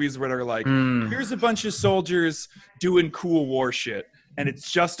the movies where they're like, here's a bunch of soldiers doing cool war shit and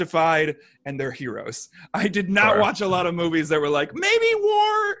it's justified and they're heroes. I did not watch a lot of movies that were like, maybe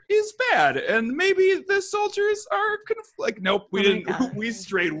war is bad and maybe the soldiers are like, nope, we didn't. We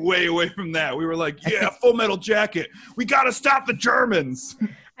strayed way away from that. We were like, yeah, Full Metal Jacket. We got to stop the Germans.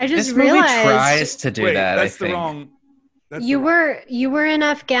 I just this realized movie tries to do that. That's I think. the wrong. That's you were in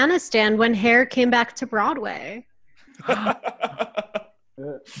Afghanistan when Hair came back to Broadway.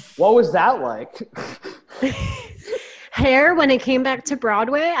 What was that like? Hair, when it came back to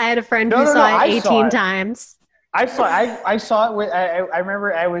Broadway, I had a friend who saw it 18 times. I saw it. I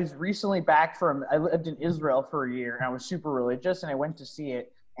remember I was recently back I lived in Israel for a year and I was super religious and I went to see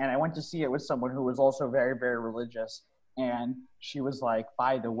it. and I went to see it with someone who was also very, very religious. And she was like,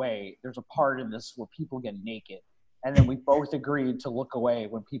 by the way, there's a part in this where people get naked. And then we both agreed to look away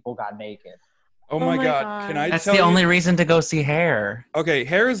when people got naked. Oh my God. Can I That's tell the you? only reason to go see Hair. Okay,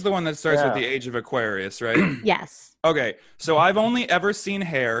 Hair is the one that starts with the Age of Aquarius, right? Yes. Okay, so I've only ever seen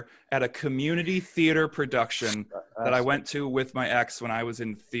Hair at a community theater production that I went to with my ex when I was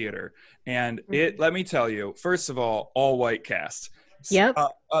in theater. And let me tell you, first of all white cast. Yep.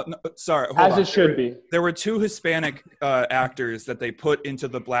 No, sorry. Hold As on. it should be. There were 2 Hispanic actors that they put into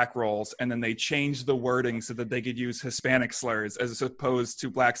the black roles, and then they changed the wording so that they could use Hispanic slurs as opposed to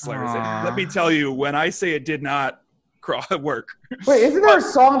black slurs. And let me tell you, when I say it did not work. Wait, isn't there a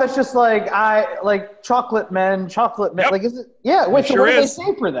song that's just like chocolate men? Yep. Like, is it? Yeah. Wait, so sure what do they is.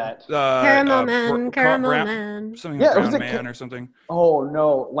 say for that? Caramel man, caramel brown, man. something Yeah, brown was it man or something. Oh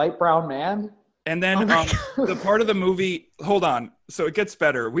no, light brown man. And then the part of the movie, hold on. So it gets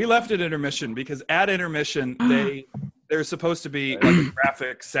better. We left at intermission because at intermission, there's supposed to be like a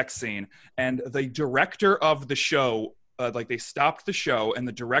graphic sex scene. And the director of the show, they stopped the show and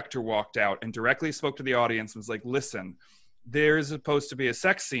the director walked out and directly spoke to the audience and was like, listen, there's supposed to be a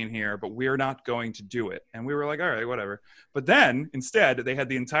sex scene here, but we're not going to do it. And we were like, all right, whatever. But then instead, they had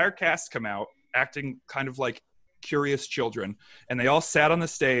the entire cast come out acting kind of like curious children, and they all sat on the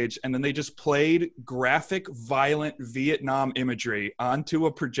stage, and then they just played graphic, violent Vietnam imagery onto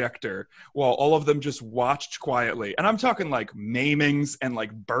a projector while all of them just watched quietly. And I'm talking like maimings and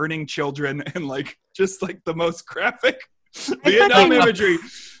like burning children and like just like the most graphic Vietnam imagery,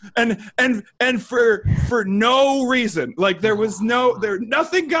 and for no reason. Like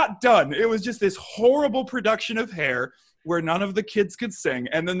nothing got done. It was just this horrible production of Hair where none of the kids could sing.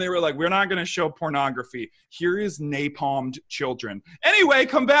 And then they were like, we're not going to show pornography. Here is napalmed children. Anyway,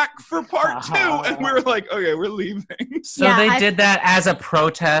 come back for part 2. And we were like, okay, we're leaving. So they did that as a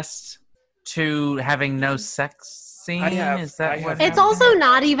protest to having no sex scene? Is that what It's happened? also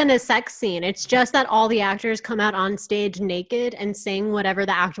not even a sex scene. It's just that all the actors come out on stage naked and sing whatever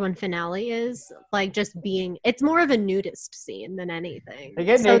the Act 1 finale is. Like just being, it's more of a nudist scene than anything. They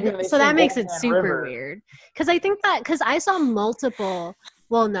get naked and they So that sing makes it Wolfman super River. weird. Because I think that, because I saw multiple,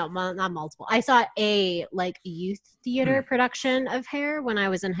 well, no, not multiple. I saw a like youth theater production of Hair when I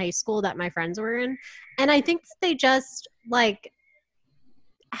was in high school that my friends were in. And I think that they just like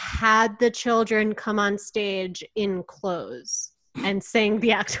had the children come on stage in clothes and sing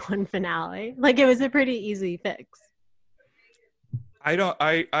the Act 1 finale. Like it was a pretty easy fix. I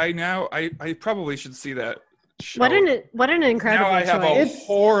probably should see that show. What an incredible Now I have a choice.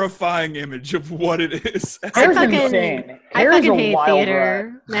 horrifying image of what it is. Hair's fucking- insane. I Hair's fucking a hate wild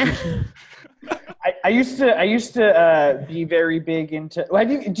theater. I used to be very big into.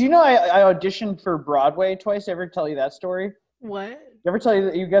 Do you know I auditioned for Broadway twice? Ever tell you that story? What? Ever tell you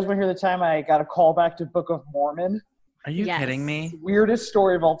that you guys want to hear the time I got a call back to Book of Mormon? Are you Yes. kidding me? Weirdest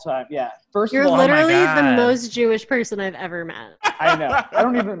story of all time. Yeah. First You're of all, literally the God. most Jewish person I've ever met. I know.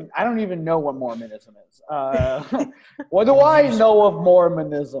 I don't even know what Mormonism is. What do I know of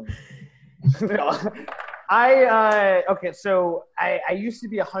Mormonism? Okay, so I used to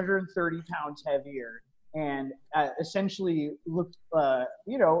be 130 pounds heavier and essentially looked,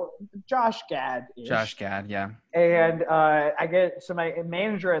 Josh Gad. Josh Gad, yeah. And my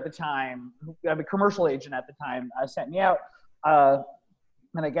manager at the time, I'm a commercial agent at the time, sent me out.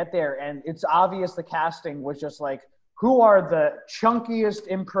 And I get there, and it's obvious the casting was just like, who are the chunkiest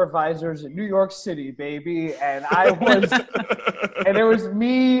improvisers in New York City, baby? And I was, and it was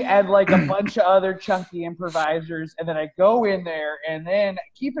me and like a bunch of other chunky improvisers. And then I go in there, and then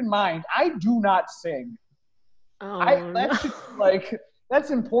keep in mind, I do not sing. Oh, That's just, like, that's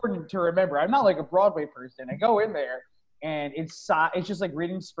important to remember. I'm not like a Broadway person. I go in there, and it's just like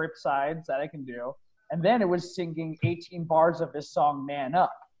reading script sides that I can do. And then it was singing 18 bars of this song, Man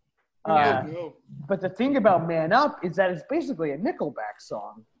Up. But the thing about Man Up is that it's basically a Nickelback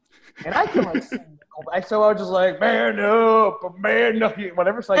song. And I can like sing Nickelback. So I was just like, Man Up,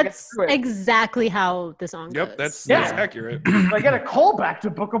 whatever. So I get that's through it. exactly how the song goes. Yep, that's Yeah. accurate. So I get a call back to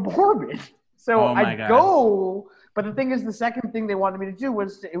Book of Mormon. So Oh my I God. go, but the thing is, the second thing they wanted me to do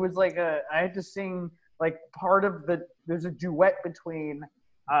was, it was like I had to sing like part of there's a duet between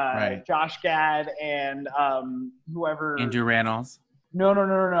Right. Josh Gad and whoever. Andrew Rannells. No.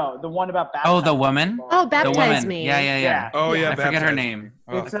 The one about Oh, baptizing the woman? people. Oh, The Baptize woman. Me. Yeah. Oh yeah, I forget her Baptized. name.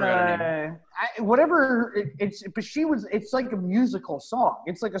 Oh, I It's forgot her name. it's like a musical song.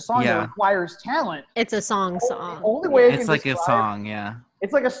 It's like a song Yeah. that requires talent. It's a song. Only way I It's can like a describe- song, yeah.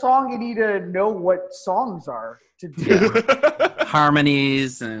 It's like a song you need to know what songs are to do.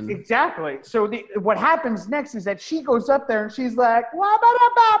 Harmonies and Exactly. So what happens next is that she goes up there and she's like, and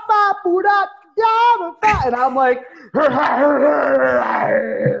I'm like,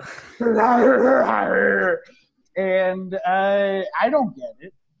 and I don't get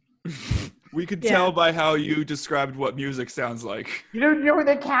it. We could tell by how you described what music sounds like. You know who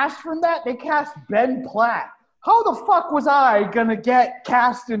they cast from that? They cast Ben Platt. How the fuck was I gonna get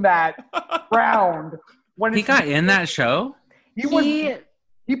cast in that round when he got in that show? He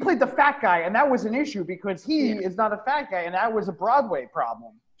played the fat guy, and that was an issue because he is not a fat guy, and that was a Broadway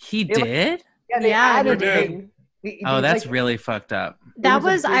problem. He did? They added did. That's really fucked up.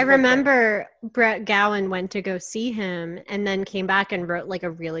 I remember Brett Gowan went to go see him and then came back and wrote like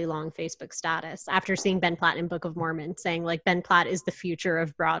a really long Facebook status after seeing Ben Platt in Book of Mormon saying like Ben Platt is the future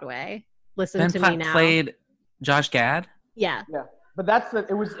of Broadway. Listen to me now. Played Josh Gad? Yeah. Yeah. But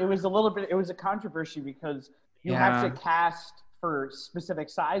it was a controversy because you have to cast for specific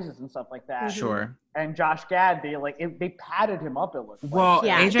sizes and stuff like that. Sure. And Josh Gad, they padded him up. It looked like. Well,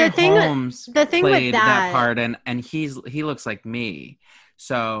 yeah. AJ Holmes played with that part, and he looks like me,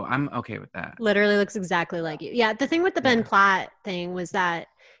 so I'm okay with that. Literally looks exactly like you. Yeah. The thing with the Ben Platt thing was that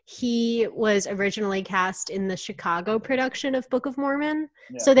he was originally cast in the Chicago production of Book of Mormon,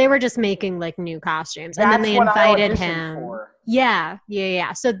 so they were just making like new costumes, and then they invited him. Yeah.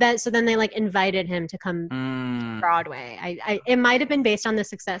 So then they like invited him to come to Broadway. It might have been based on the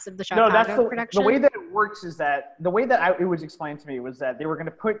success of the Chicago production. The way that it works is that the way that it was explained to me was that they were going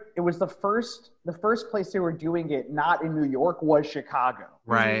to it was the first place they were doing it not in New York was Chicago.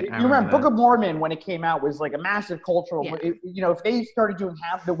 Right. You remember Book of Mormon when it came out was like a massive cultural. Yeah. If they started doing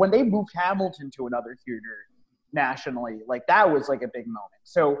when they moved Hamilton to another theater nationally, like that was like a big moment.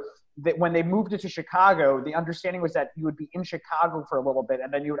 So when they moved it to Chicago, the understanding was that you would be in Chicago for a little bit,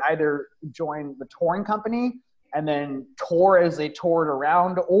 and then you would either join the touring company and then tour as they toured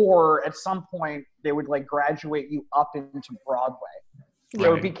around, or at some point they would like graduate you up into Broadway. Right.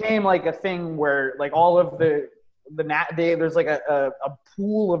 So it became like a thing where like all of there's like a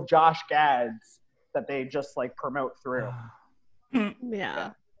pool of Josh Gads that they just like promote through.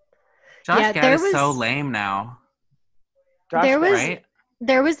 Yeah. Josh Gad is so lame now.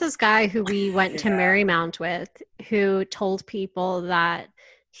 There was this guy who we went to Marymount with who told people that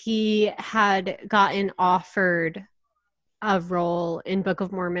he had gotten offered a role in Book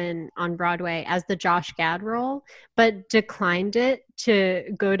of Mormon on Broadway as the Josh Gad role, but declined it to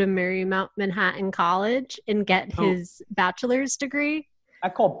go to Marymount Manhattan College and get his bachelor's degree. I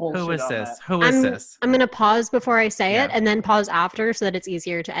call bullshit. Who is on this? that. Who is this? I'm going to pause before I say it and then pause after so that it's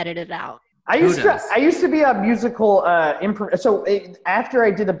easier to edit it out. I used to be a musical improv. So after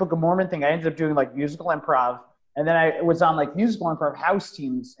I did the Book of Mormon thing, I ended up doing like musical improv, and then I was on like musical improv house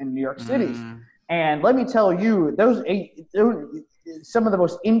teams in New York City. And let me tell you, those some of the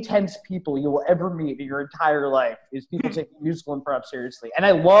most intense people you will ever meet in your entire life is people taking musical improv seriously. And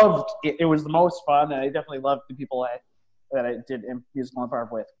I loved it. It was the most fun, and I definitely loved the people that I did musical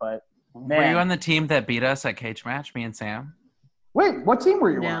improv with. But man, were you on the team that beat us at Cage Match, me and Sam? Wait, what team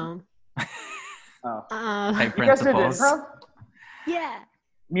were you on? Type you guys did principals. improv? Yeah.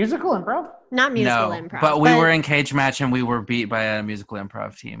 Musical improv? Not musical improv. But we were in Cage Match and we were beat by a musical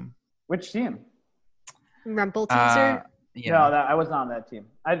improv team. Which team? Rumple Teaser? No, I was not on that team.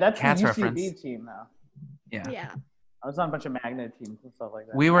 That's Cats the UCB reference. team, though. Yeah. I was on a bunch of magnet teams and stuff like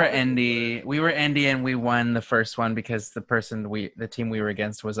that. We were indie. And we won the first one because the team we were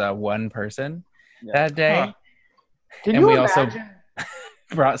against was one person that day. Huh. Can and you we imagine? also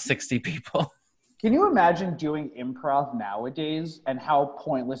brought 60 people. Can you imagine doing improv nowadays and how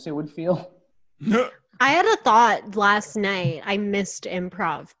pointless it would feel? I had a thought last night. I missed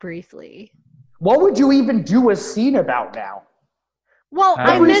improv briefly. What would you even do a scene about now? Well,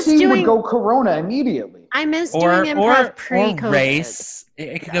 I every miss scene doing. would go Corona immediately. I miss doing improv pre-COVID. Or race.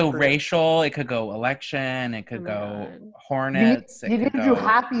 It could go racial. It could go election. It could go hornets. You didn't do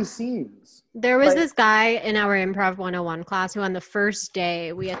happy scenes. There was this guy in our Improv 101 class who on the first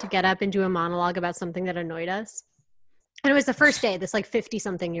day we had to get up and do a monologue about something that annoyed us. And it was the first day, this like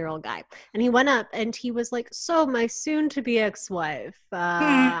 50-something-year-old guy. And he went up and he was like, so my soon-to-be ex-wife,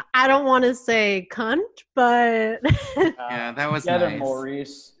 I don't want to say cunt, but... yeah, that was nice.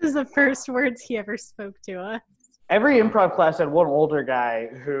 Maurice. This is the first words he ever spoke to us. Every improv class had one older guy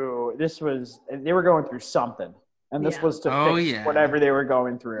who they were going through something. And this Yeah. was to Oh, fix yeah. whatever they were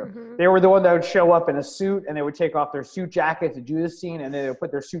going through. Mhm. They were the one that would show up in a suit, and they would take off their suit jacket to do the scene, and then they would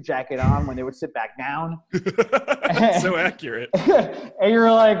put their suit jacket on when they would sit back down. So accurate. And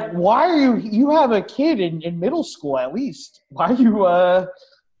you're like, why are you have a kid in middle school at least. Why are you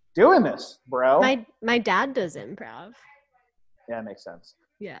doing this, bro? My dad does improv. Yeah, that makes sense.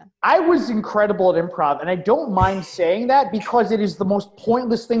 Yeah. I was incredible at improv, and I don't mind saying that because it is the most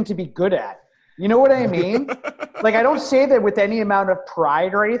pointless thing to be good at. You know what I mean? Like, I don't say that with any amount of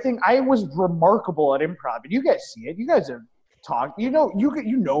pride or anything. I was remarkable at improv, and you guys see it. You guys have talked. You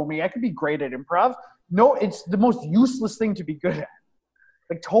know me. I could be great at improv. No, it's the most useless thing to be good at.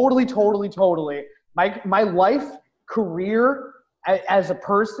 Like, totally. My life, career, as a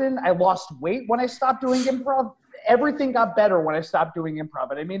person, I lost weight when I stopped doing improv. Everything got better when I stopped doing improv.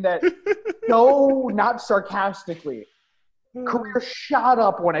 And I mean that no, not sarcastically. Career shot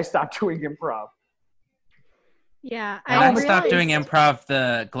up when I stopped doing improv. Yeah. When I stopped realized- doing improv,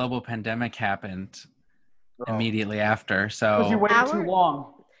 the global pandemic happened immediately after. Because you So waited too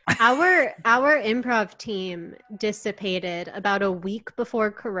long. Our improv team dissipated about a week before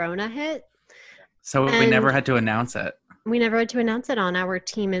Corona hit. we and- never had to announce it. We never had to announce it on our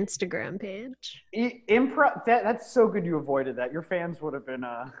team Instagram page. Improv, that's so good you avoided that. Your fans would have been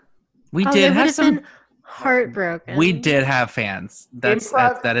We They did would have have some. been heartbroken. We did have fans.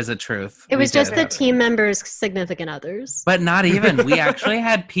 Improv- That is a truth. It We was just did. the team members' significant others. But not even. We actually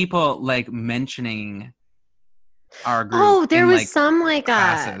had people like mentioning our group. Oh, there in, was like, some like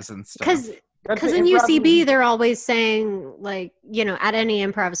classes and stuff. because in UCB they're always saying like, you know, at any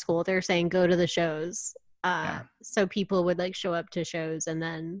improv school they're saying go to the shows. Yeah. So people would like show up to shows and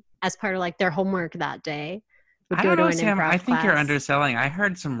then as part of like their homework that day would I go don't to know, an Sam. improv I think you're class. underselling. I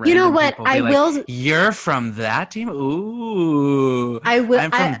heard some random You know what? people be I like, will- You're from that team? Ooh. I will-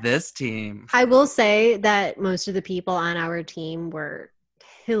 I'm from this team. I will say that most of the people on our team were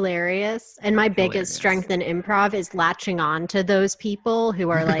hilarious. And my biggest Hilarious. strength in improv is latching on to those people who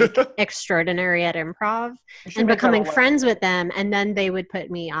are like extraordinary at improv and becoming friends with them. And then they would put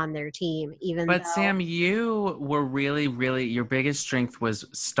me on their team, even But though Sam, you were really, really, your biggest strength was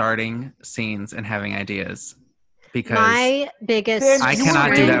starting scenes and having ideas. Because my biggest Sam, I you cannot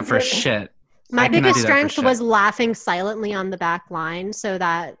were do really that for good- shit. my I cannot biggest do that for strength shit. was laughing silently on the back line so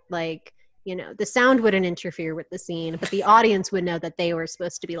that like, you know, the sound wouldn't interfere with the scene, but the audience would know that they were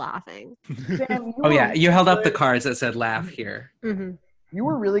supposed to be laughing. Sam, Oh yeah, you held up the good- cards that said "laugh" here. Hmm. You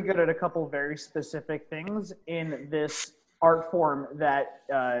were really good at a couple very specific things in this art form that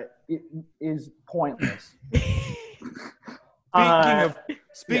is pointless.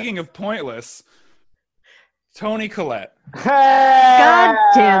 Speaking of pointless, Tony Collette. God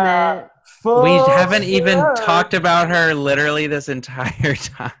damn it. We haven't even talked about her literally this entire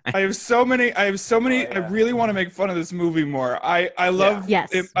time. I have so many. Oh, yeah. I really want to make fun of this movie more. I love.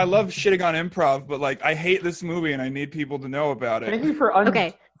 Yes. I love shitting on improv, but like I hate this movie, and I need people to know about Thank it. you for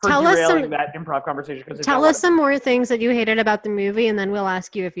Okay, for tell us derailing some- that improv conversation. Tell us some more things that you hated about the movie, and then we'll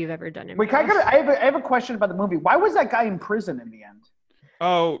ask you if you've ever done it. Wait, I have a question about the movie. Why was that guy in prison in the end?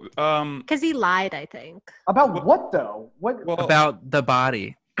 Oh, Because he lied, I think. About what though? What? well, About the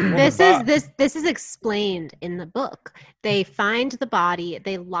body. This is explained in the book. They find the body,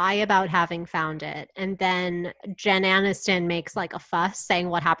 they lie about having found it, and then Jen Aniston makes like a fuss saying,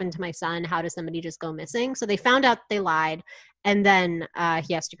 "What happened to my son? How does somebody just go missing?" So they found out they lied, and then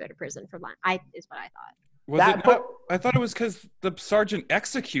he has to go to prison for lying. Is what I thought. was that it not? book- I thought it was because the sergeant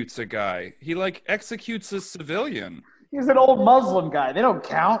executes a guy. He like executes a civilian. He's an old Muslim guy. They don't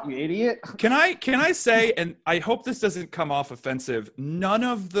count, you idiot. Can I say, and I hope this doesn't come off offensive, none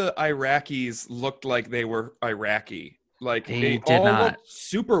of the Iraqis looked like they were Iraqi. Like They they did all not. looked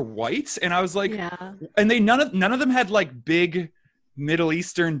super white, and I was like, Yeah. and none of them had like big Middle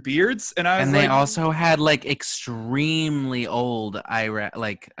Eastern beards, and I was And they like, also had like extremely old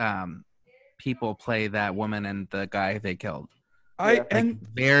people play that woman and the guy they killed. Yeah. and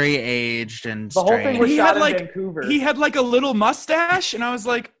Very aged and The whole thing strange. was He shot had, in like- Vancouver. he had like a little mustache, and I was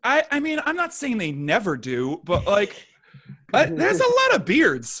like, I mean, I'm not saying they never do, but like, there's a lot of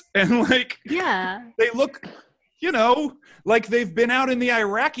beards, and like, Yeah. they look, you know, like they've been out in the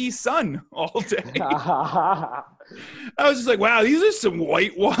Iraqi sun all day. I was just like, wow, these are some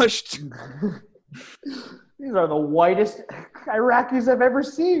whitewashed. These are the whitest Iraqis I've ever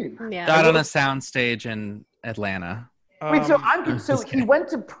seen. Yeah. Shot on a soundstage in Atlanta. Wait, so Um, he went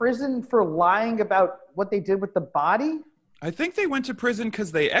to prison for lying about what they did with the body? I think they went to prison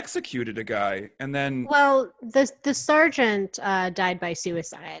because they executed a guy, and then Well, the sergeant died by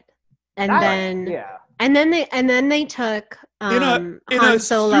suicide, and That- then yeah. and then they took in Han a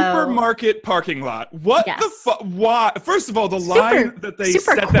Solo. supermarket parking lot. What Yes. the fuck? Why? First of all, the line that they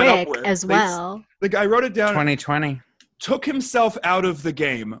super set quick that up with as well. The guy wrote it down. 2020. Took himself out of the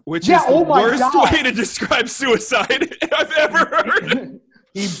game, which Yeah, is the oh my worst God. way to describe suicide I've ever heard.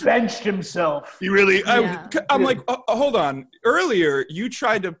 He benched himself. He really. Yeah. I'm like, hold on. Earlier, you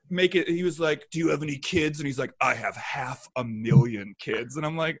tried to make it. He was like, "Do you have any kids?" And he's like, "I have 500,000 kids." And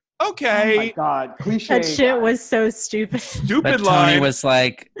I'm like, Oh "Okay." my God, cliche. That shit guy. was so stupid. Stupid But line. Tony was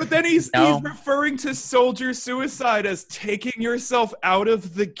like, But then he's No. referring to soldier suicide as taking yourself out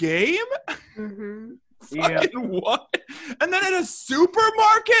of the game? Hmm. Yeah. Fucking what? And then at a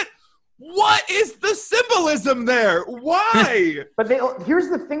supermarket? What is the symbolism there? Why? But here's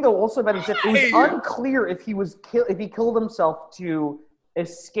the thing, though. Also, about it was Why? unclear if he killed himself to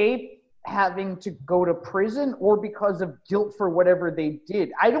escape having to go to prison or because of guilt for whatever they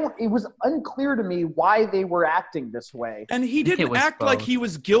did. It was unclear to me why they were acting this way. And he it didn't was act like both. he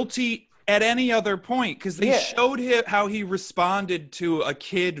was guilty at any other point because they Yeah. showed him how he responded to a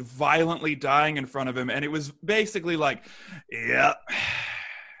kid violently dying in front of him. And it was basically like, yeah.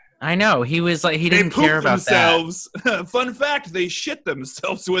 I know. He was like, he They didn't poop care about themselves. Fun fact, they shit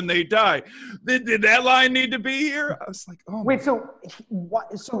themselves when they die. Did that line need to be here? I was like, oh. Wait,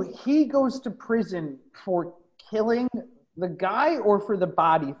 so he goes to prison for killing the guy or for the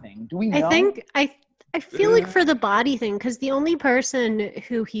body thing? Do we know? I think I feel like for the body thing, because the only person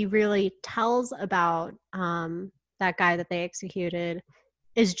who he really tells about that guy that they executed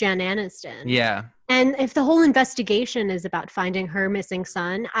is Jen Aniston. Yeah. And if the whole investigation is about finding her missing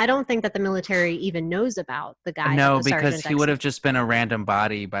son, I don't think that the military even knows about the guy. No, that the because sergeant he would have just been a random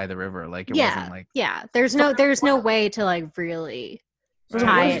body by the river. Like it wasn't like yeah. There's no way to like really So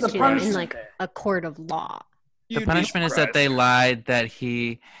tie what's it the to it in punishment like then? a court of law. the punishment is that they lied, that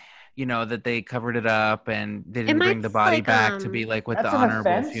he, that they covered it up and they didn't might bring the be body like, back to be like with the that's an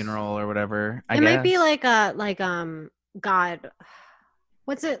honorable offense? funeral or whatever. I It might be guess. like God,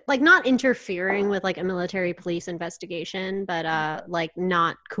 what's it like? Not interfering with like a military police investigation, but like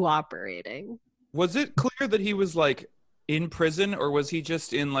not cooperating. Was it clear that he was like in prison, or was he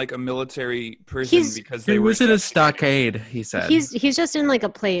just in like a military prison because they He were was in a stockade, he said. He's just in like a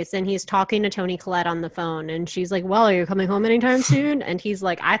place and he's talking to Toni Collette on the phone and she's like, well, are you coming home anytime soon? And he's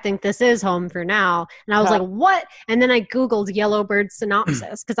like, I think this is home for now. And I was like, what? And then I Googled Yellowbird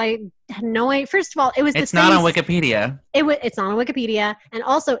synopsis because I had no idea. First of all, it was It's the same. not on Wikipedia. It's not on Wikipedia. And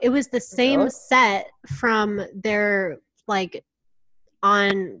also it was the same Really? set from their like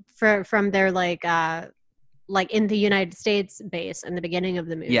from their like in the United States base in the beginning of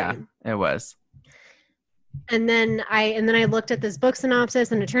the movie. Yeah, it was. And then I looked at this book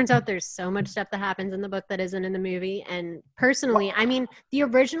synopsis, and it turns out there's so much stuff that happens in the book that isn't in the movie. And personally, I mean, the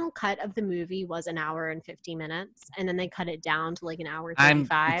original cut of the movie was an hour and 50 minutes, and then they cut it down to like an hour 35.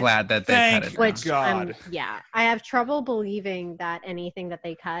 I'm glad that they Thank cut it. Which, God. I have trouble believing that anything that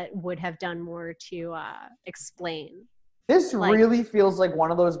they cut would have done more to explain. This Like- really feels like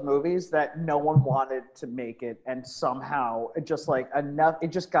one of those movies that no one wanted to make it, and somehow it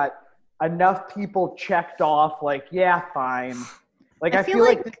just got enough people checked off, like, yeah, fine. Like, I I feel feel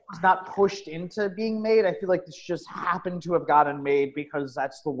like like- this was not pushed into being made. I feel like this just happened to have gotten made because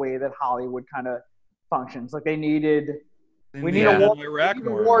that's the way that Hollywood kind of functions. Like, we need Yeah. a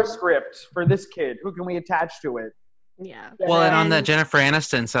war script for this kid. Who can we attach to it? Yeah. Well, and on the And- Jennifer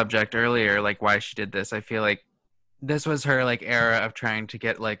Aniston subject earlier, like why she did this, I feel like this was her like era of trying to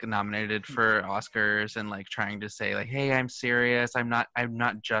get like nominated for Oscars and like trying to say like, hey, I'm serious. I'm not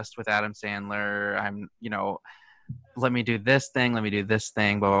just with Adam Sandler. I'm, let me do this thing. Let me do this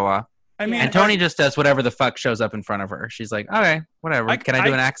thing. Blah, blah, blah. I mean, And Tony just does whatever the fuck shows up in front of her. She's like, okay, whatever. Can I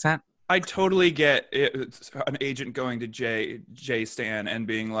do an accent? I totally get it. It's an agent going to Jay Stan and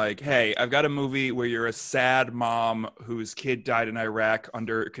being like, hey, I've got a movie where you're a sad mom whose kid died in Iraq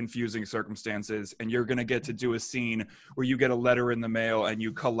under confusing circumstances, and you're going to get to do a scene where you get a letter in the mail and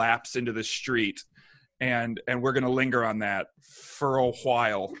you collapse into the street, and we're going to linger on that for a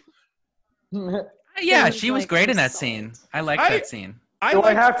while. Yeah, was, she was like, great in that assault. scene. I liked that scene. I Do I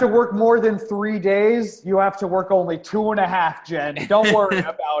like have to work more than 3 days? You have to work only 2.5, Jen. Don't worry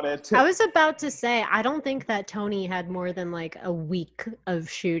about it. I was about to say, I don't think that Tony had more than like a week of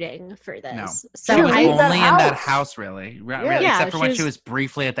shooting for this. No. So She was I- only in that house. house, really. Yeah. Yeah, Except for when she she was- was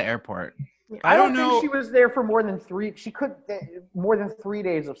briefly at the airport. I don't know. think she was there for more than 3. She could more than 3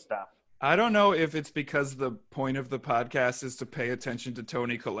 days of stuff. I don't know if it's because the point of the podcast is to pay attention to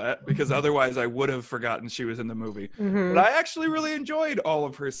Toni Collette, because otherwise I would have forgotten she was in the movie. Mhm. But I actually really enjoyed all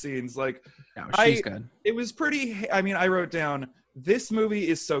of her scenes. Like, No, she's good. it was pretty. I mean, I wrote down this movie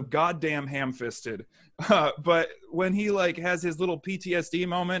is so goddamn ham-fisted. But when he like has his little PTSD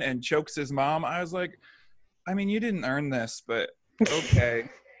moment and chokes his mom, I was like, I mean, you didn't earn this, but okay.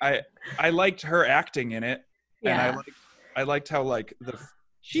 I liked her acting in it, and I liked how like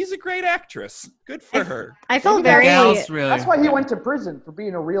she's a great actress. Good for her. I felt Maybe very. That's why he went to prison, for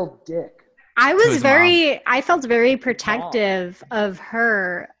being a real dick. I felt very protective of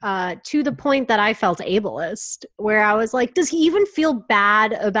her to the point that I felt ableist, where I was like, does he even feel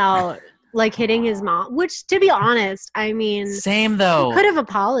bad about like hitting his mom? Which, to be honest, I mean, same though. He could have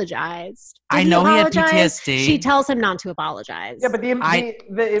apologized. I know he had PTSD. She tells him not to apologize. Yeah, but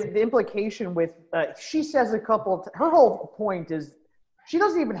the implication with she says a couple. Her whole point is she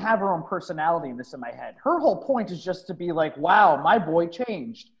doesn't even have her own personality in this. In my head, her whole point is just to be like, wow, my boy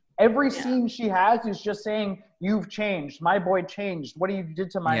changed. Every scene she has is just saying, "You've changed. My boy changed. What you did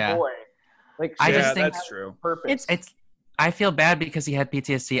to my boy." Like, I just think that's true. Perfect. I feel bad because he had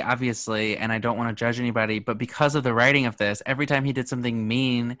PTSD, obviously, and I don't want to judge anybody. But because of the writing of this, every time he did something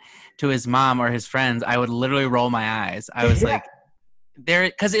mean to his mom or his friends, I would literally roll my eyes. I was like,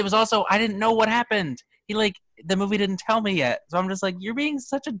 because it was also I didn't know what happened. The movie didn't tell me yet, so I'm just like, you're being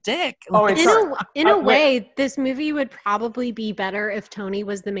such a dick. In a way, this movie would probably be better if Tony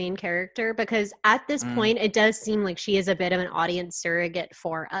was the main character, because at this point, it does seem like she is a bit of an audience surrogate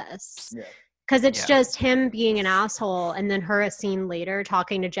for us. Yeah. Because it's just him being an asshole, and then her a scene later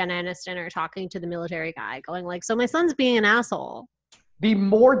talking to Jen Aniston or talking to the military guy, going like, "So my son's being an asshole." The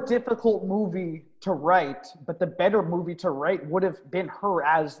more difficult movie to write, but the better movie to write would have been her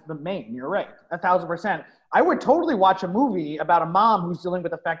as the main. You're right, 1,000%. I would totally watch a movie about a mom who's dealing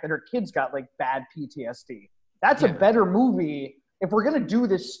with the fact that her kid's got like bad PTSD. That's a better movie. If we're gonna do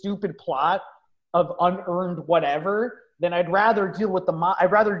this stupid plot of unearned whatever, then I'd rather deal with the mom.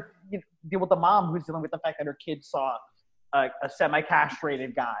 I'd rather deal with the mom who's dealing with the fact that her kid saw a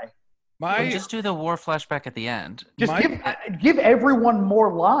semi-castrated guy. Just do the war flashback at the end. Just give everyone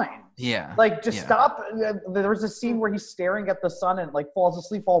more lines. Yeah. Stop. There's a scene where he's staring at the sun and like falls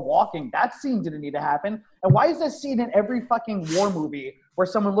asleep while walking. That scene didn't need to happen. And why is that scene in every fucking war movie where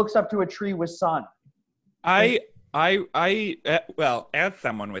someone looks up to a tree with sun? Well, as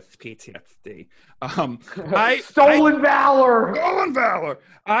someone with PTSD, Stolen valor.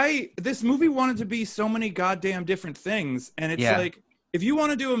 This movie wanted to be so many goddamn different things, and it's like, if you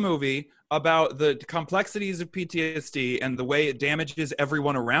want to do a movie about the complexities of PTSD and the way it damages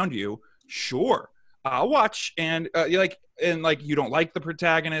everyone around you, sure, I'll watch. And you don't like the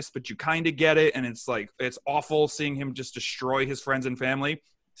protagonist, but you kind of get it, and it's like it's awful seeing him just destroy his friends and family.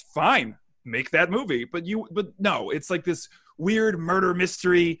 It's fine. Make that movie, but no, it's like this weird murder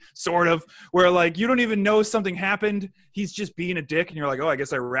mystery sort of where like you don't even know something happened. He's just being a dick, and you're like, oh, I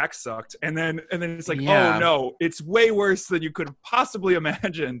guess Iraq sucked, and then it's like, oh no, it's way worse than you could possibly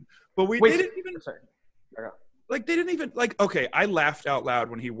imagine. But they didn't even okay, I laughed out loud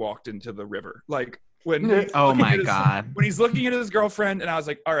when he walked into the river, like when when he's looking at his girlfriend, and I was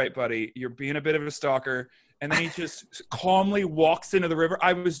like, all right, buddy, you're being a bit of a stalker. And then he just calmly walks into the river.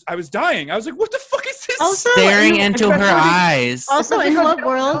 I was dying. I was like, what the fuck is this? Also, staring into her eyes. Also, in what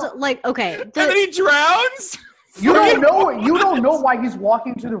world? Like, okay. And then he drowns? You don't know why he's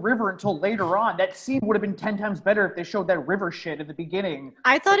walking to the river until later on. That scene would have been 10 times better if they showed that river shit at the beginning.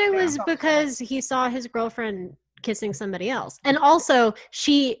 I thought it was because he saw his girlfriend kissing somebody else, and also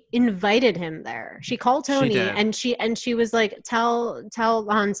she invited him there. She called Tony, and she was like, tell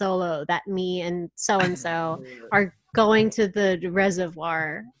Han Solo that me and so are going to the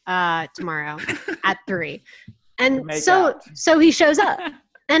reservoir tomorrow at 3, and so he shows up.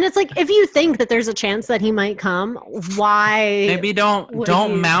 And it's like, if you think that there's a chance that he might come, why? Maybe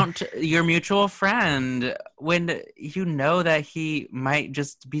don't mount your mutual friend when you know that he might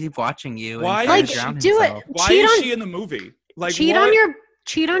just be watching you. Why? And do it. Why is she in the movie? Like, cheat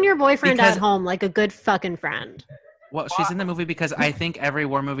on your boyfriend at home like a good fucking friend. Well, she's in the movie because I think every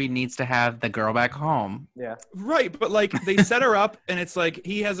war movie needs to have the girl back home. Yeah. Right, but like they set her up, and it's like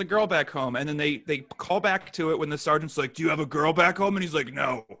he has a girl back home, and then they call back to it when the sergeant's like, "Do you have a girl back home?" And he's like,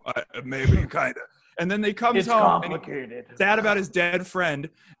 "No, maybe, kind of." And then they comes home and he's sad about his dead friend,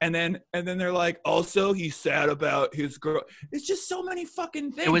 and then they're like, also he's sad about his girl. It's just so many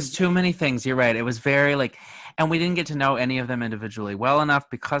fucking things. It was too many things. You're right. It was very like, and we didn't get to know any of them individually well enough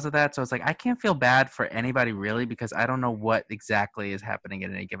because of that. So it's like, I can't feel bad for anybody really, because I don't know what exactly is happening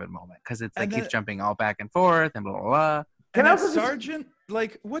at any given moment, because it's like keeps jumping all back and forth and blah blah blah. And I that also just- sergeant,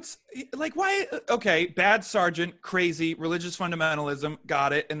 like, what's like, why? Okay, bad sergeant, crazy, religious fundamentalism,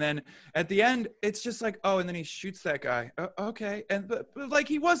 got it. And then at the end, it's just like, oh, and then he shoots that guy. Okay, and but like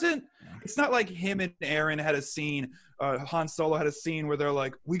he wasn't. It's not like him and Aaron had a scene. Han Solo had a scene where they're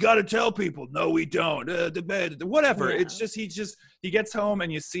like, we got to tell people, no, we don't. Whatever. Yeah. It's just he gets home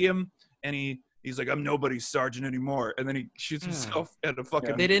and you see him and he's like, I'm nobody's sergeant anymore, and then he shoots himself at a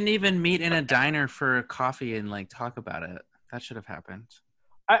fucking. They didn't even meet in a diner for coffee and like talk about it. That should have happened.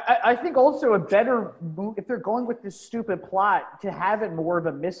 I think also a better move, if they're going with this stupid plot, to have it more of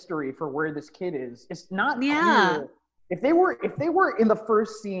a mystery for where this kid is. It's not clear. If they were in the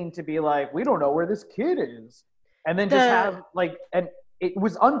first scene to be like, we don't know where this kid is, and then just have like, and it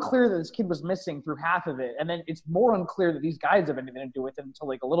was unclear that this kid was missing through half of it, and then it's more unclear that these guys have anything to do with it until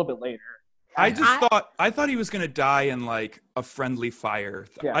like a little bit later. I thought he was gonna die in like a friendly fire.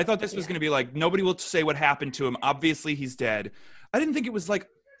 Yeah. I thought this was gonna be like nobody will say what happened to him. Obviously he's dead. I didn't think it was like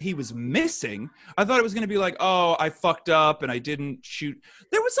he was missing. I thought it was gonna be like, oh, I fucked up and I didn't shoot.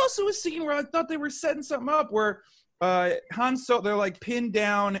 There was also a scene where I thought they were setting something up where Han Solo, they're like pinned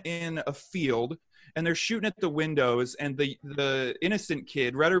down in a field and they're shooting at the windows, and the innocent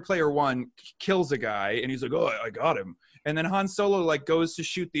kid, Redder Player One, kills a guy and he's like, oh, I got him. And then Han Solo like goes to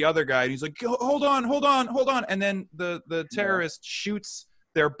shoot the other guy, and he's like, "Hold on!" And then the terrorist shoots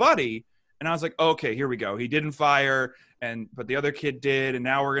their buddy, and I was like, "Okay, here we go. He didn't fire, but the other kid did, and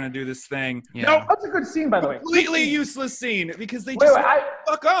now we're gonna do this thing." Yeah. Nope, That's a good scene, by the way. completely useless scene because they just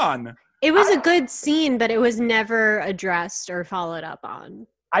fuck on. It was a good scene, but it was never addressed or followed up on.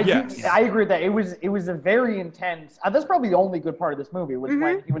 I Yes. agree with that. It was a very intense. That's probably the only good part of this movie was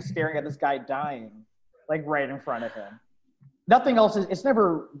when he was staring at this guy dying, like right in front of him. Nothing else is. It's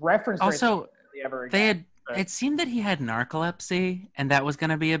never referenced. Also, ever again. they had. It seemed that he had narcolepsy, and that was going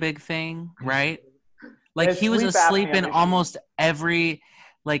to be a big thing, right? Like His he was sleep asleep apnea in issue. almost every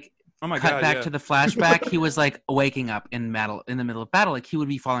like. Oh my cut god! back Yeah. to the flashback. He was like waking up in the middle of battle. Like he would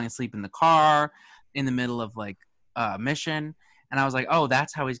be falling asleep in the car, in the middle of like mission. And I was like, oh,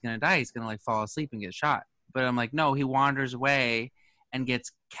 that's how he's gonna die. He's gonna like fall asleep and get shot. But I'm like, no, he wanders away and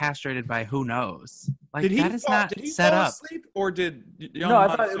gets castrated by who knows. Like Did he that is fall, not did he set fall up. asleep, or did young No, I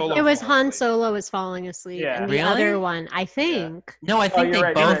Han thought it was- Solo It was fall Han asleep? Solo was falling asleep, Yeah. and the Really? other one, I think. No, I think you're they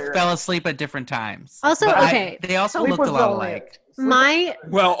right, both you're right. fell asleep at different times. Also, But okay. they also Sleep looked was a lot only- alike. My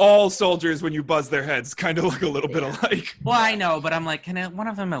Well, all soldiers, when you buzz their heads, kind of look a little bit alike. Well, I know, but I'm like, can one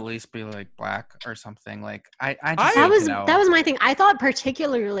of them at least be like black or something? Like, I just that need was to know. that was my thing. I thought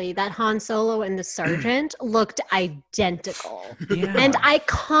particularly that Han Solo and the sergeant looked identical. Yeah. And I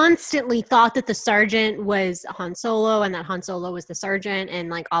constantly thought that the sergeant was Han Solo and that Han Solo was the sergeant, and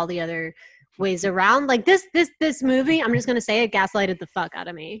like all the other ways around. Like this movie, I'm just gonna say it gaslighted the fuck out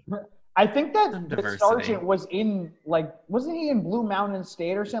of me. I think that Some the diversity. sergeant was in, like, wasn't he in Blue Mountain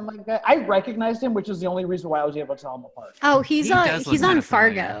State or something like that? I recognized him, which is the only reason why I was able to tell him apart. Oh, he's He on does look he's on kinda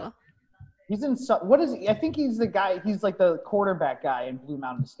Fargo. familiar. He's in, what is he? I think he's the guy, he's like the quarterback guy in Blue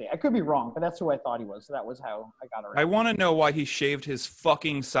Mountain State. I could be wrong, but that's who I thought he was. So that was how I got it I right. want to know why he shaved his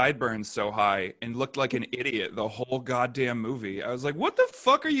fucking sideburns so high and looked like an idiot the whole goddamn movie. I was like, what the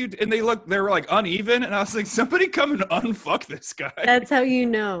fuck are you? And they were like uneven. And I was like, somebody come and unfuck this guy. That's how you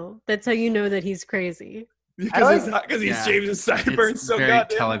know. That's how you know that he's crazy. Because like- he Yeah. shaved his sideburns It's so very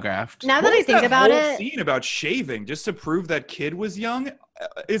goddamn. telegraphed. Now What that I was think that about whole it, scene about shaving just to prove that kid was young?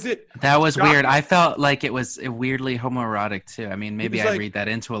 Is it? That was Shocking. weird. I felt like it was weirdly homoerotic too. I mean, maybe was I like- read that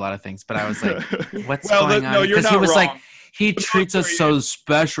into a lot of things, but I was like, what's Well, going on? no, you're Because not he was wrong. like, he But treats us for so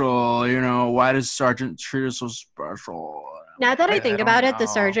special. You know, why does Sergeant treat us so special? now that I think don't about it, the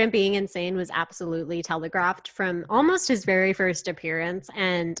know. sergeant being insane was absolutely telegraphed from almost his very first appearance,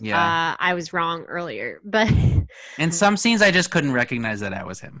 and Yeah. I was wrong earlier. But In some scenes, I just couldn't recognize that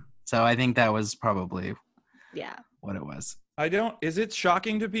was him. So I think that was probably yeah, what it was. Is it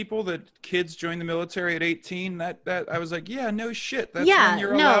shocking to people that kids join the military at 18? That I was like, yeah, no shit. That's Yeah, when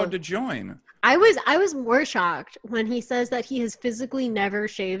you're no. allowed to join. I was more shocked when he says that he has physically never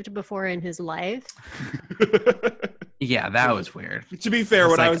shaved before in his life. Yeah, that was weird. To be fair,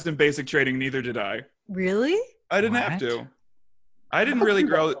 It's when I like- was in basic training, neither did I. Really? I didn't have What? to. I didn't really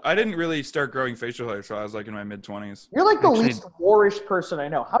grow. I didn't really start growing facial hair until I was like in my mid 20s. You're like the Actually- least warish person I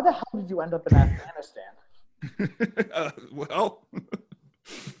know. How the hell did you end up in Afghanistan? Well,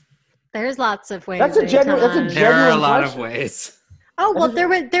 There's lots of ways. That's a genuine- that's a Anton. There are a Genuine lot of question. ways. Oh well,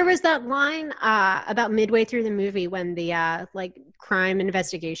 there was that line about midway through the movie when the like crime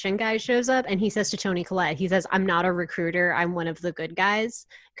investigation guy shows up and he says to Tony Collette, he says, "I'm not a recruiter. I'm one of the good guys,"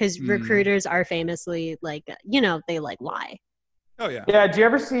 because Mm. recruiters are famously like they like lie. Oh yeah. Yeah, did you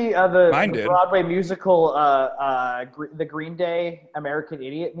ever see Mine the did. Broadway musical, the Green Day American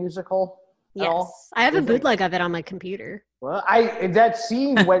Idiot musical? At all? Yes, I have a Is it- bootleg of it on my computer. Well, that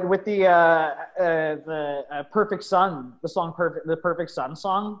scene with the Perfect Sun, the Perfect Sun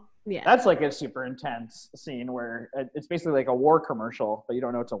song. Yeah, That's like a super intense scene where it's basically like a war commercial, but you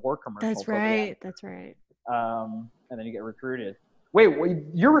don't know it's a war commercial. that's till the end. right. That's right. And then you get recruited. Wait,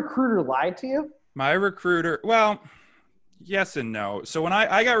 your recruiter lied to you? My recruiter, well, yes and no. So when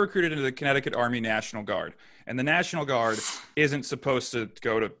I got recruited into the Connecticut Army National Guard, and the National Guard isn't supposed to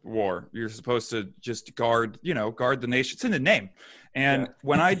go to war. You're supposed to just guard the nation. It's in the name. And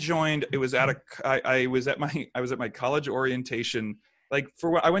when I joined, it was I was at my college orientation.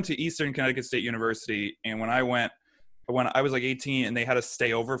 I went to Eastern Connecticut State University, and when I was like 18, and they had us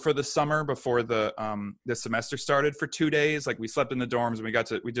stay over for the summer before the semester started for 2 days. Like we slept in the dorms,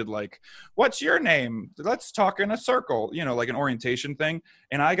 and we did like, what's your name? Let's talk in a circle, like an orientation thing.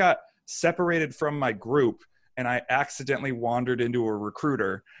 And I got separated from my group, and I accidentally wandered into a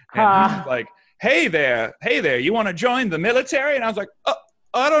recruiter, and he was like, hey there, you want to join the military? And I was like,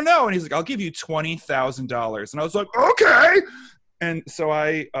 I don't know. And he's like, I'll give you $20,000. And I was like, okay. And so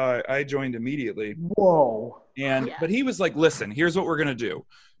I joined immediately. Whoa. But he was like, listen, here's what we're going to do.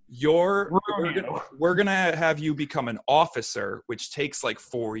 We're going to have you become an officer, which takes like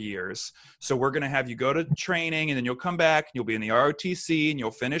 4 years. So we're going to have you go to training, and then you'll come back, and you'll be in the ROTC, and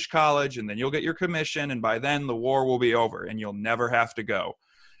you'll finish college, and then you'll get your commission. And by then the war will be over, and you'll never have to go.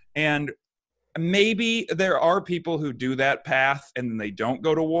 And maybe there are people who do that path and then they don't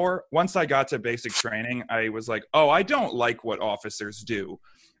go to war. Once I got to basic training, I was like, oh, I don't like what officers do,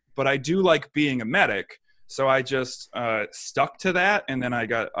 but I do like being a medic. So I just stuck to that, and then I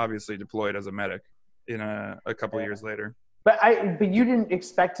got obviously deployed as a medic in a couple of years later. But you didn't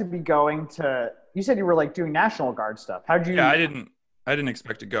expect to be going to. You said you were like doing National Guard stuff. How'd you? Yeah, I didn't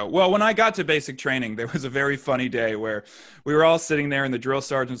expect to go. Well, when I got to basic training, there was a very funny day where we were all sitting there, and the drill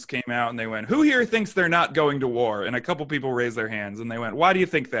sergeants came out, and they went, "Who here thinks they're not going to war?" And a couple people raised their hands, and they went, "Why do you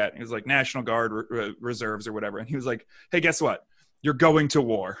think that?" He was like, "National Guard reserves or whatever." And he was like, "Hey, guess what? You're going to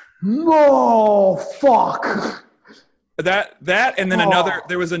war." No, fuck. That and then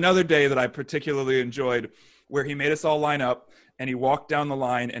there was another day that I particularly enjoyed where he made us all line up, and he walked down the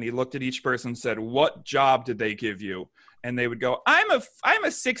line, and he looked at each person and said, "What job did they give you?" And they would go, I'm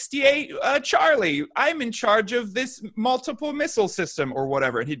a 68 Charlie. I'm in charge of this multiple missile system or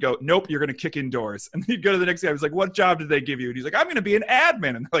whatever. And he'd go, nope, you're going to kick indoors. And he'd go to the next guy. I was like, what job did they give you? And he's like, I'm going to be an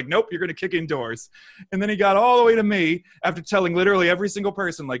admin. And they're like, nope, you're going to kick indoors. And then he got all the way to me after telling literally every single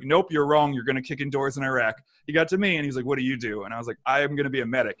person, like, nope, you're wrong. You're going to kick indoors in Iraq. He got to me and he's like, what do you do? And I was like, I am going to be a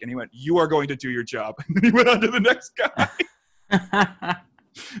medic. And he went, you are going to do your job. And then he went on to the next guy.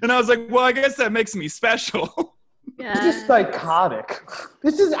 And I was like, well, I guess that makes me special. Yeah. This is psychotic.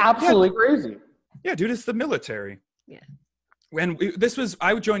 This is absolutely crazy. Yeah, dude, it's the military. Yeah.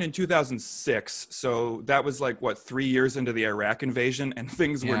 I joined in 2006, so that was like 3 years into the Iraq invasion, and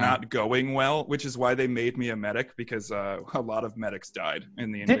things were not going well, which is why they made me a medic, because a lot of medics died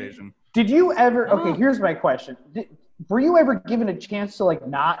in the invasion. Did you ever? Okay, here's my question: were you ever given a chance to like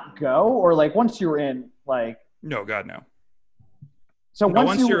not go, or like once you were in, like? No, God, no. So no,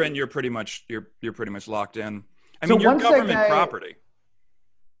 once you're in, you're pretty much locked in. I So mean, you're once that government guy- property.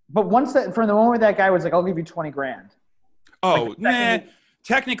 But from the moment that guy was like, "I'll give you $20,000." Oh, Like, nah.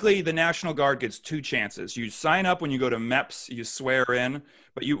 Technically, the National Guard gets 2 chances. You sign up when you go to MEPS, you swear in,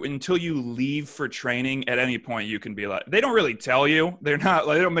 but until you leave for training, at any point you can be like, they don't really tell you. They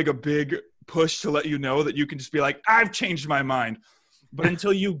don't make a big push to let you know that you can just be like, I've changed my mind. But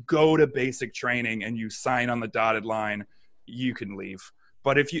until you go to basic training and you sign on the dotted line, you can leave.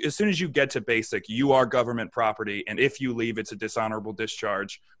 But as soon as you get to basic, you are government property, and if you leave, it's a dishonorable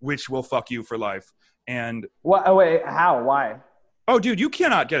discharge, which will fuck you for life. And What? Oh, wait, how? Why? oh, dude, you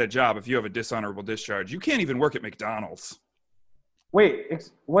cannot get a job if you have a dishonorable discharge. You can't even work at McDonald's. Wait,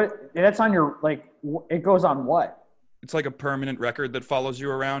 what? That's on your it goes on what? It's like a permanent record that follows you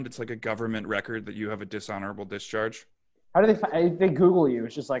around. It's like a government record that you have a dishonorable discharge. How do they find? If they Google you,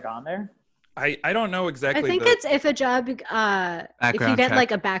 it's just like on there. I don't know exactly. I think it's if a job, if you Background get check.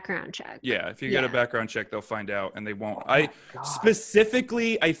 like a background check. Yeah, if you get a Yeah. background check, they'll find out, and they won't. God.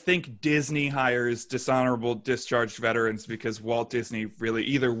 Specifically, I think Disney hires dishonorable discharged veterans because Walt Disney really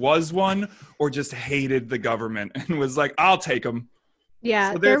either was one or just hated the government and was like, I'll take them.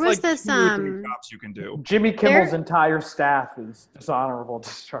 Yeah, So there there's was like this 2 or 3 jobs you can do. Jimmy Kimmel's entire staff is dishonorable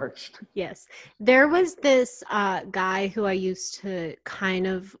discharged. Yes. There was this guy who I used to kind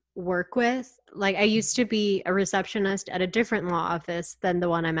of work with. Like, I used to be a receptionist at a different law office than the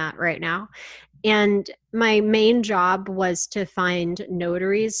one I'm at right now. And my main job was to find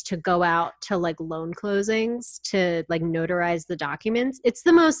notaries to go out to like loan closings to like notarize the documents. It's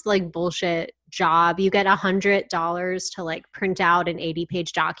the most like bullshit job. You get $100 to like print out an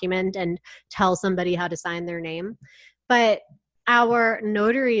 80-page document and tell somebody how to sign their name. But our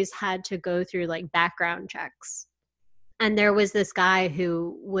notaries had to go through like background checks. And there was this guy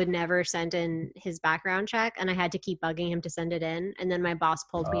who would never send in his background check, and I had to keep bugging him to send it in. And then my boss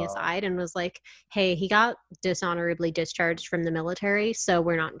pulled me aside and was like, hey, he got dishonorably discharged from the military, so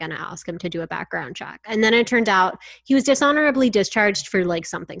we're not going to ask him to do a background check. And then it turned out he was dishonorably discharged for like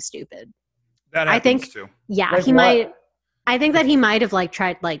something stupid. That happens too. Yeah, Like he what? might. I think that he might have like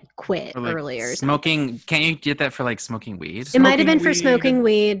tried like quit Or, like, earlier. smoking. Can't you get that for like smoking weed? It might have been for Smoking smoking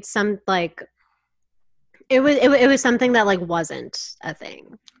weed. Some like it was something that like wasn't a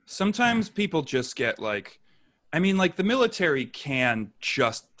thing. Sometimes people just get like, I mean, like the military can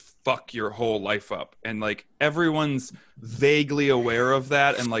just fuck your whole life up, and like everyone's vaguely aware of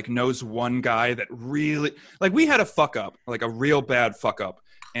that, and like knows one guy that really, like, we had a fuck up, like a real bad fuck up,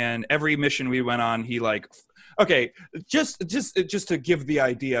 and every mission we went on, he like, okay, just to give the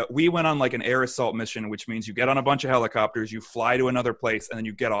idea, we went on like an air assault mission, which means you get on a bunch of helicopters, you fly to another place, and then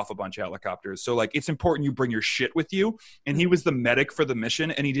you get off a bunch of helicopters. So like it's important you bring your shit with you. And he was the medic for the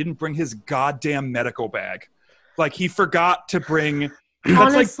mission, and he didn't bring his goddamn medical bag. Like he forgot to bring.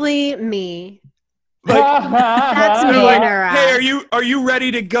 Honestly, me. Like, That's me like, in Iraq. hey, are you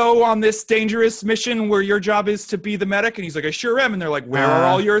ready to go on this dangerous mission where your job is to be the medic? And he's like, I sure am. And they're like, where are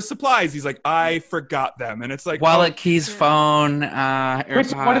all your supplies? He's like, I forgot them. And it's like, Wallet, keys, phone, Which,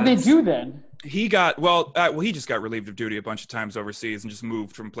 AirPods. what did they do then? he got he just got relieved of duty a bunch of times overseas and just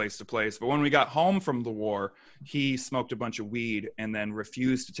moved from place to place. But when we got home from the war, he smoked a bunch of weed and then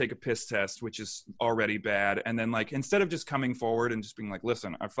refused to take a piss test, which is already bad. And then like instead of just coming forward and just being like,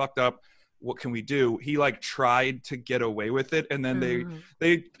 listen, I fucked up, what can we do? He like tried to get away with it, and then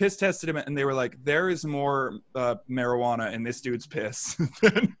they piss tested him, and they were like, there is more marijuana in this dude's piss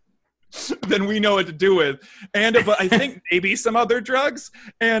than we know what to do with, and but I think maybe some other drugs.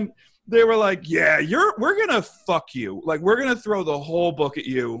 And they were like, yeah, we're gonna fuck you, like we're gonna throw the whole book at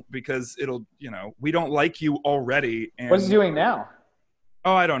you because it'll, we don't like you already. And What's he doing now?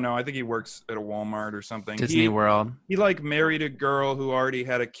 Oh, I don't know. I think he works at a Walmart or something. Disney World. He like married a girl who already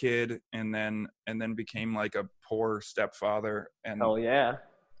had a kid, and then became like a poor stepfather. And Hell yeah.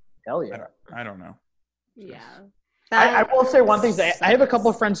 I don't know. Yeah. I will say one thing. I have a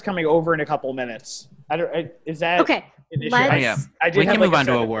couple of friends coming over in a couple minutes. Is that Okay. an issue? Let's- Oh, yeah. I did We have, can like, move a on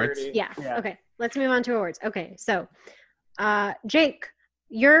to 7:30. awards. Yeah. Okay. Let's move on to awards. Okay. So, Jake,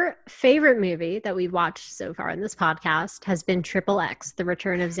 your favorite movie that we've watched so far in this podcast has been Triple X, The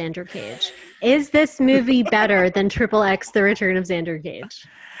Return of Xander Cage. Is this movie better than Triple X, The Return of Xander Cage?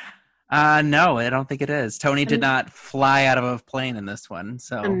 No, I don't think it is. Tony did not fly out of a plane in this one.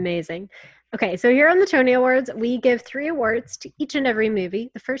 So Amazing. Okay, so here on the Tony Awards, we give 3 awards to each and every movie,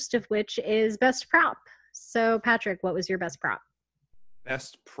 the first of which is Best Prop. So, Patrick, what was your best prop?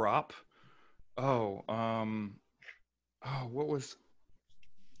 Best prop? What was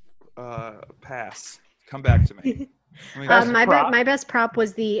pass. Come back to me. My best prop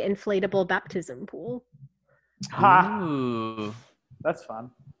was the inflatable baptism pool. Ha! Ooh. That's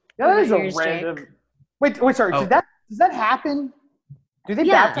fun. What That is about a yours, random. Jake? Wait, sorry. Oh. Does that happen? Do they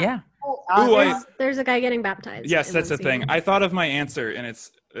Yeah. baptize Yeah. people? Ooh, There's a guy getting baptized. Yes, in that's the one thing. scene. I thought of my answer, and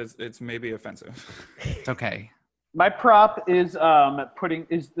it's maybe offensive. It's okay. My prop is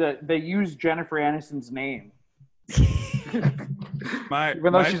they use Jennifer Aniston's name,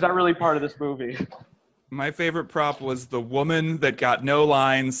 even though she's not really part of this movie. My favorite prop was the woman that got no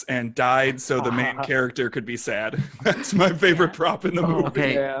lines and died so the main character could be sad. That's my favorite prop in the movie.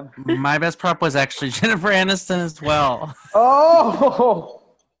 Okay. Man. My best prop was actually Jennifer Aniston as well. Oh.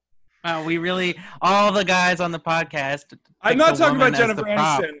 All the guys on the podcast. I'm picked not a talking about woman as Jennifer the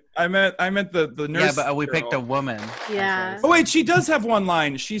prop. Aniston. I meant the nurse. Yeah, but we girl. picked a woman. Yeah. Oh wait, she does have one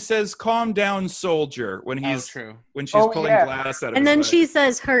line. She says, "Calm down, soldier," when True. she's Oh, pulling yeah. glass out of And his then leg. she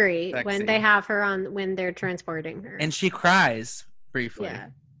says hurry Sexy. when they have her on, when they're transporting her. And she cries briefly. Yeah.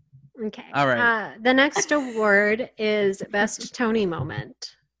 Okay. All right. The next award is Best Tony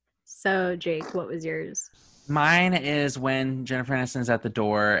Moment. So, Jake, what was yours? Mine is when Jennifer Aniston's at the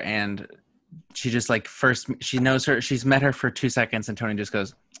door and she just she's met her for 2 seconds and Tony just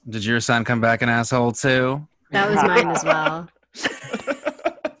goes, "Did your son come back an asshole too?" That was mine as well.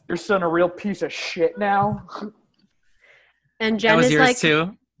 Your son a real piece of shit now. And That Jen was is yours like,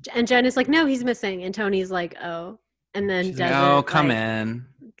 too? and Jen is like, no, he's missing. And Tony's like, oh, and then She's does like, "Oh, it, come like- in."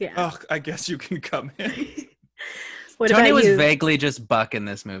 Yeah. Oh, I guess you can come in. What Tony about was you? vaguely just Buck in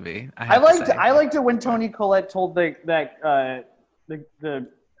this movie. I liked it when Tony Collette told the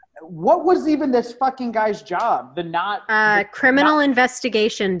what was even this fucking guy's job? Criminal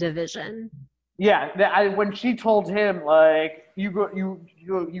Investigation Division. Yeah, when she told him like you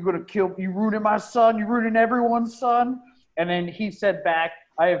gonna kill, you ruining my son, you ruining everyone's son, and then he said back,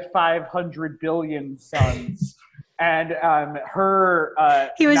 I have 500 billion sons, and her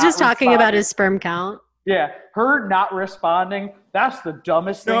He was not just talking about responding- his sperm count. Yeah, her not responding. That's the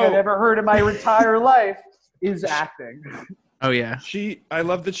dumbest thing No. I've ever heard in my entire life. Is acting. Oh yeah. I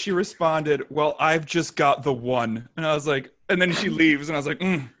love that she responded, well, I've just got the one. And I was like, and then she leaves, and I was like,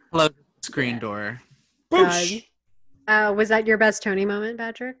 Close the screen door. boosh. Was that your best Tony moment,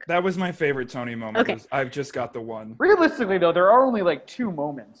 Patrick? That was my favorite Tony moment. Okay. Was, I've just got the one. Realistically, though, there are only like 2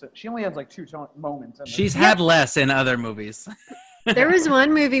 moments. She only has like 2 moments. In this. She's had less in other movies. There was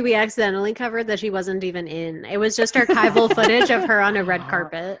one movie we accidentally covered that she wasn't even in. It was just archival footage of her on a red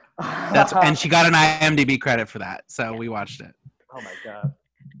carpet. And she got an IMDb credit for that, so we watched it. Oh my god.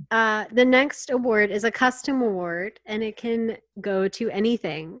 The next award is a custom award, and it can go to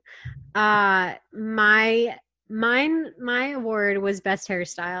anything. My award was best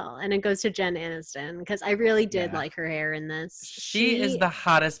hairstyle, and it goes to Jen Aniston because I really did Yeah. like her hair in this. She is the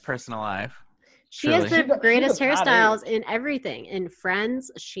hottest person alive. She has truly. the greatest She's a hot hairstyles in everything. In Friends,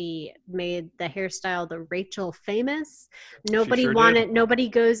 she made the hairstyle the Rachel famous. Nobody sure wanted. did. Nobody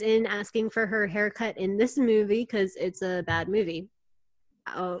goes in asking for her haircut in this movie because it's a bad movie.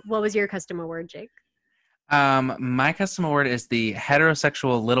 What was your custom award, Jake? My custom award is the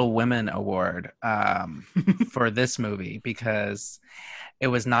Heterosexual Little Women Award for this movie because it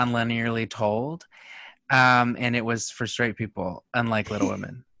was non-linearly told, and it was for straight people, unlike Little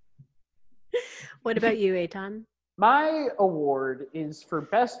Women. What about you, Eitan? My award is for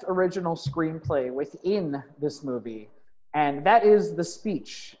best original screenplay within this movie, and that is the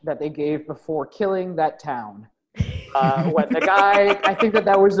speech that they gave before killing that town. When the guy, I think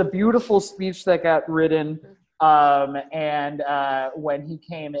that was a beautiful speech that got written, and when he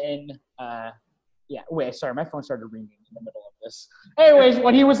came in, sorry, my phone started ringing in the middle of this. Anyways,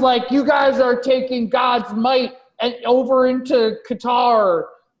 when he was like, "You guys are taking God's might over into Qatar,"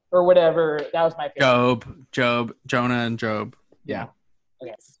 or whatever, that was my favorite. Jonah and Job. Yeah.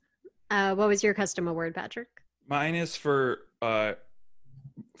 Yes. What was your custom award, Patrick? Mine is for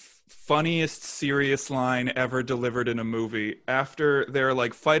funniest serious line ever delivered in a movie. After they're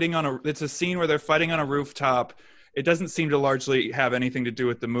like fighting it's a scene where they're fighting on a rooftop. It doesn't seem to largely have anything to do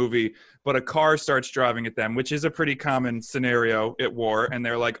with the movie, but a car starts driving at them, which is a pretty common scenario at war. And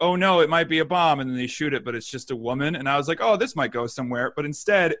they're like, oh no, it might be a bomb. And then they shoot it, but it's just a woman. And I was like, oh, this might go somewhere. But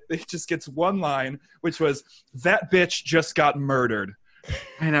instead, it just gets one line, which was, that bitch just got murdered.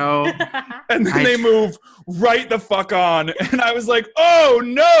 I know. And then they move right the fuck on. And I was like, oh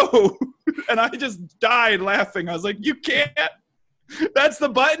no. And I just died laughing. I was like, you can't. That's the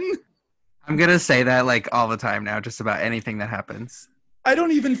button. I'm going to say that like all the time now, just about anything that happens. I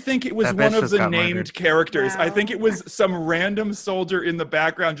don't even think it was That one bitch of just the got named murdered. characters. I think it was some random soldier in the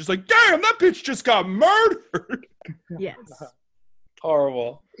background just like, damn, that bitch just got murdered. Yes.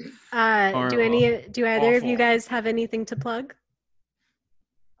 Horrible. Do either of you Awful. guys have anything to plug?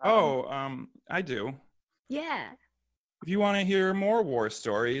 Oh, I do. Yeah. If you want to hear more war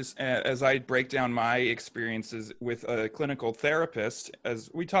stories, as I break down my experiences with a clinical therapist, as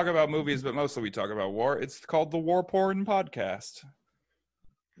we talk about movies, but mostly we talk about war, it's called the War Porn Podcast.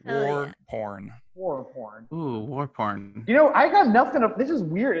 Oh, War yeah. porn. War porn. Ooh, war porn. You know, I got nothing. This is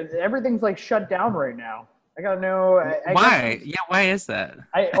weird. Everything's like shut down right now. I gotta know. Why? Yeah, why is that?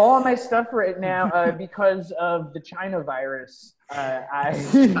 All of my stuff right now because of the China virus. No, I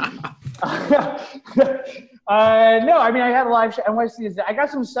mean I had a live show. NYC I got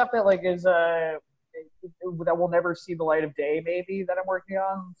some stuff that like is that will never see the light of day. Maybe that I'm working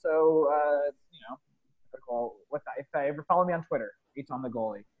on. So if I ever follow me on Twitter, it's on the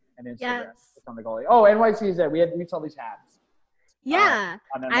goalie, and Instagram, Yes. it's on the goalie. Oh, NYC we sell these hats. Yeah.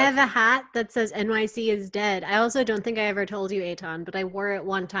 on I have a NYC. hat that says NYC is dead. I also don't think I ever told you, Eitan, but I wore it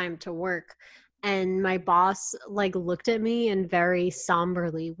one time to work. And my boss like looked at me and very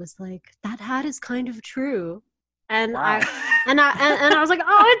somberly was like, "That hat is kind of true." And Wow. I was like,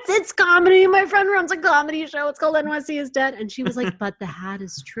 "Oh, it's comedy. My friend runs a comedy show. It's called NYC is dead." And she was like, "But the hat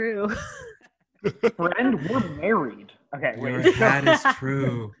is true." Friend, we're married. Okay, wait. is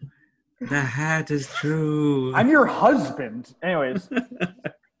true. The hat is true. I'm your husband. Anyways,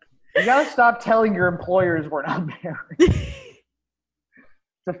 you gotta stop telling your employers we're not married.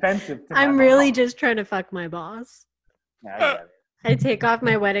 It's offensive to my I'm really mom. just trying to fuck my boss. Yeah, I get it. I take off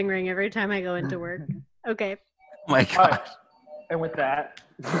my wedding ring every time I go into work. Okay. Oh my All god. right. And with that,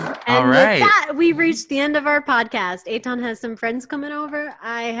 And All right. with that, we've reached the end of our podcast. Aton has some friends coming over.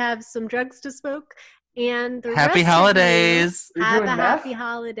 I have some drugs to smoke. And the Happy rest of holidays. you You're have doing a meth? happy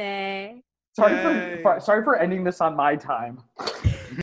holiday. sorry Yay. for ending this on my time.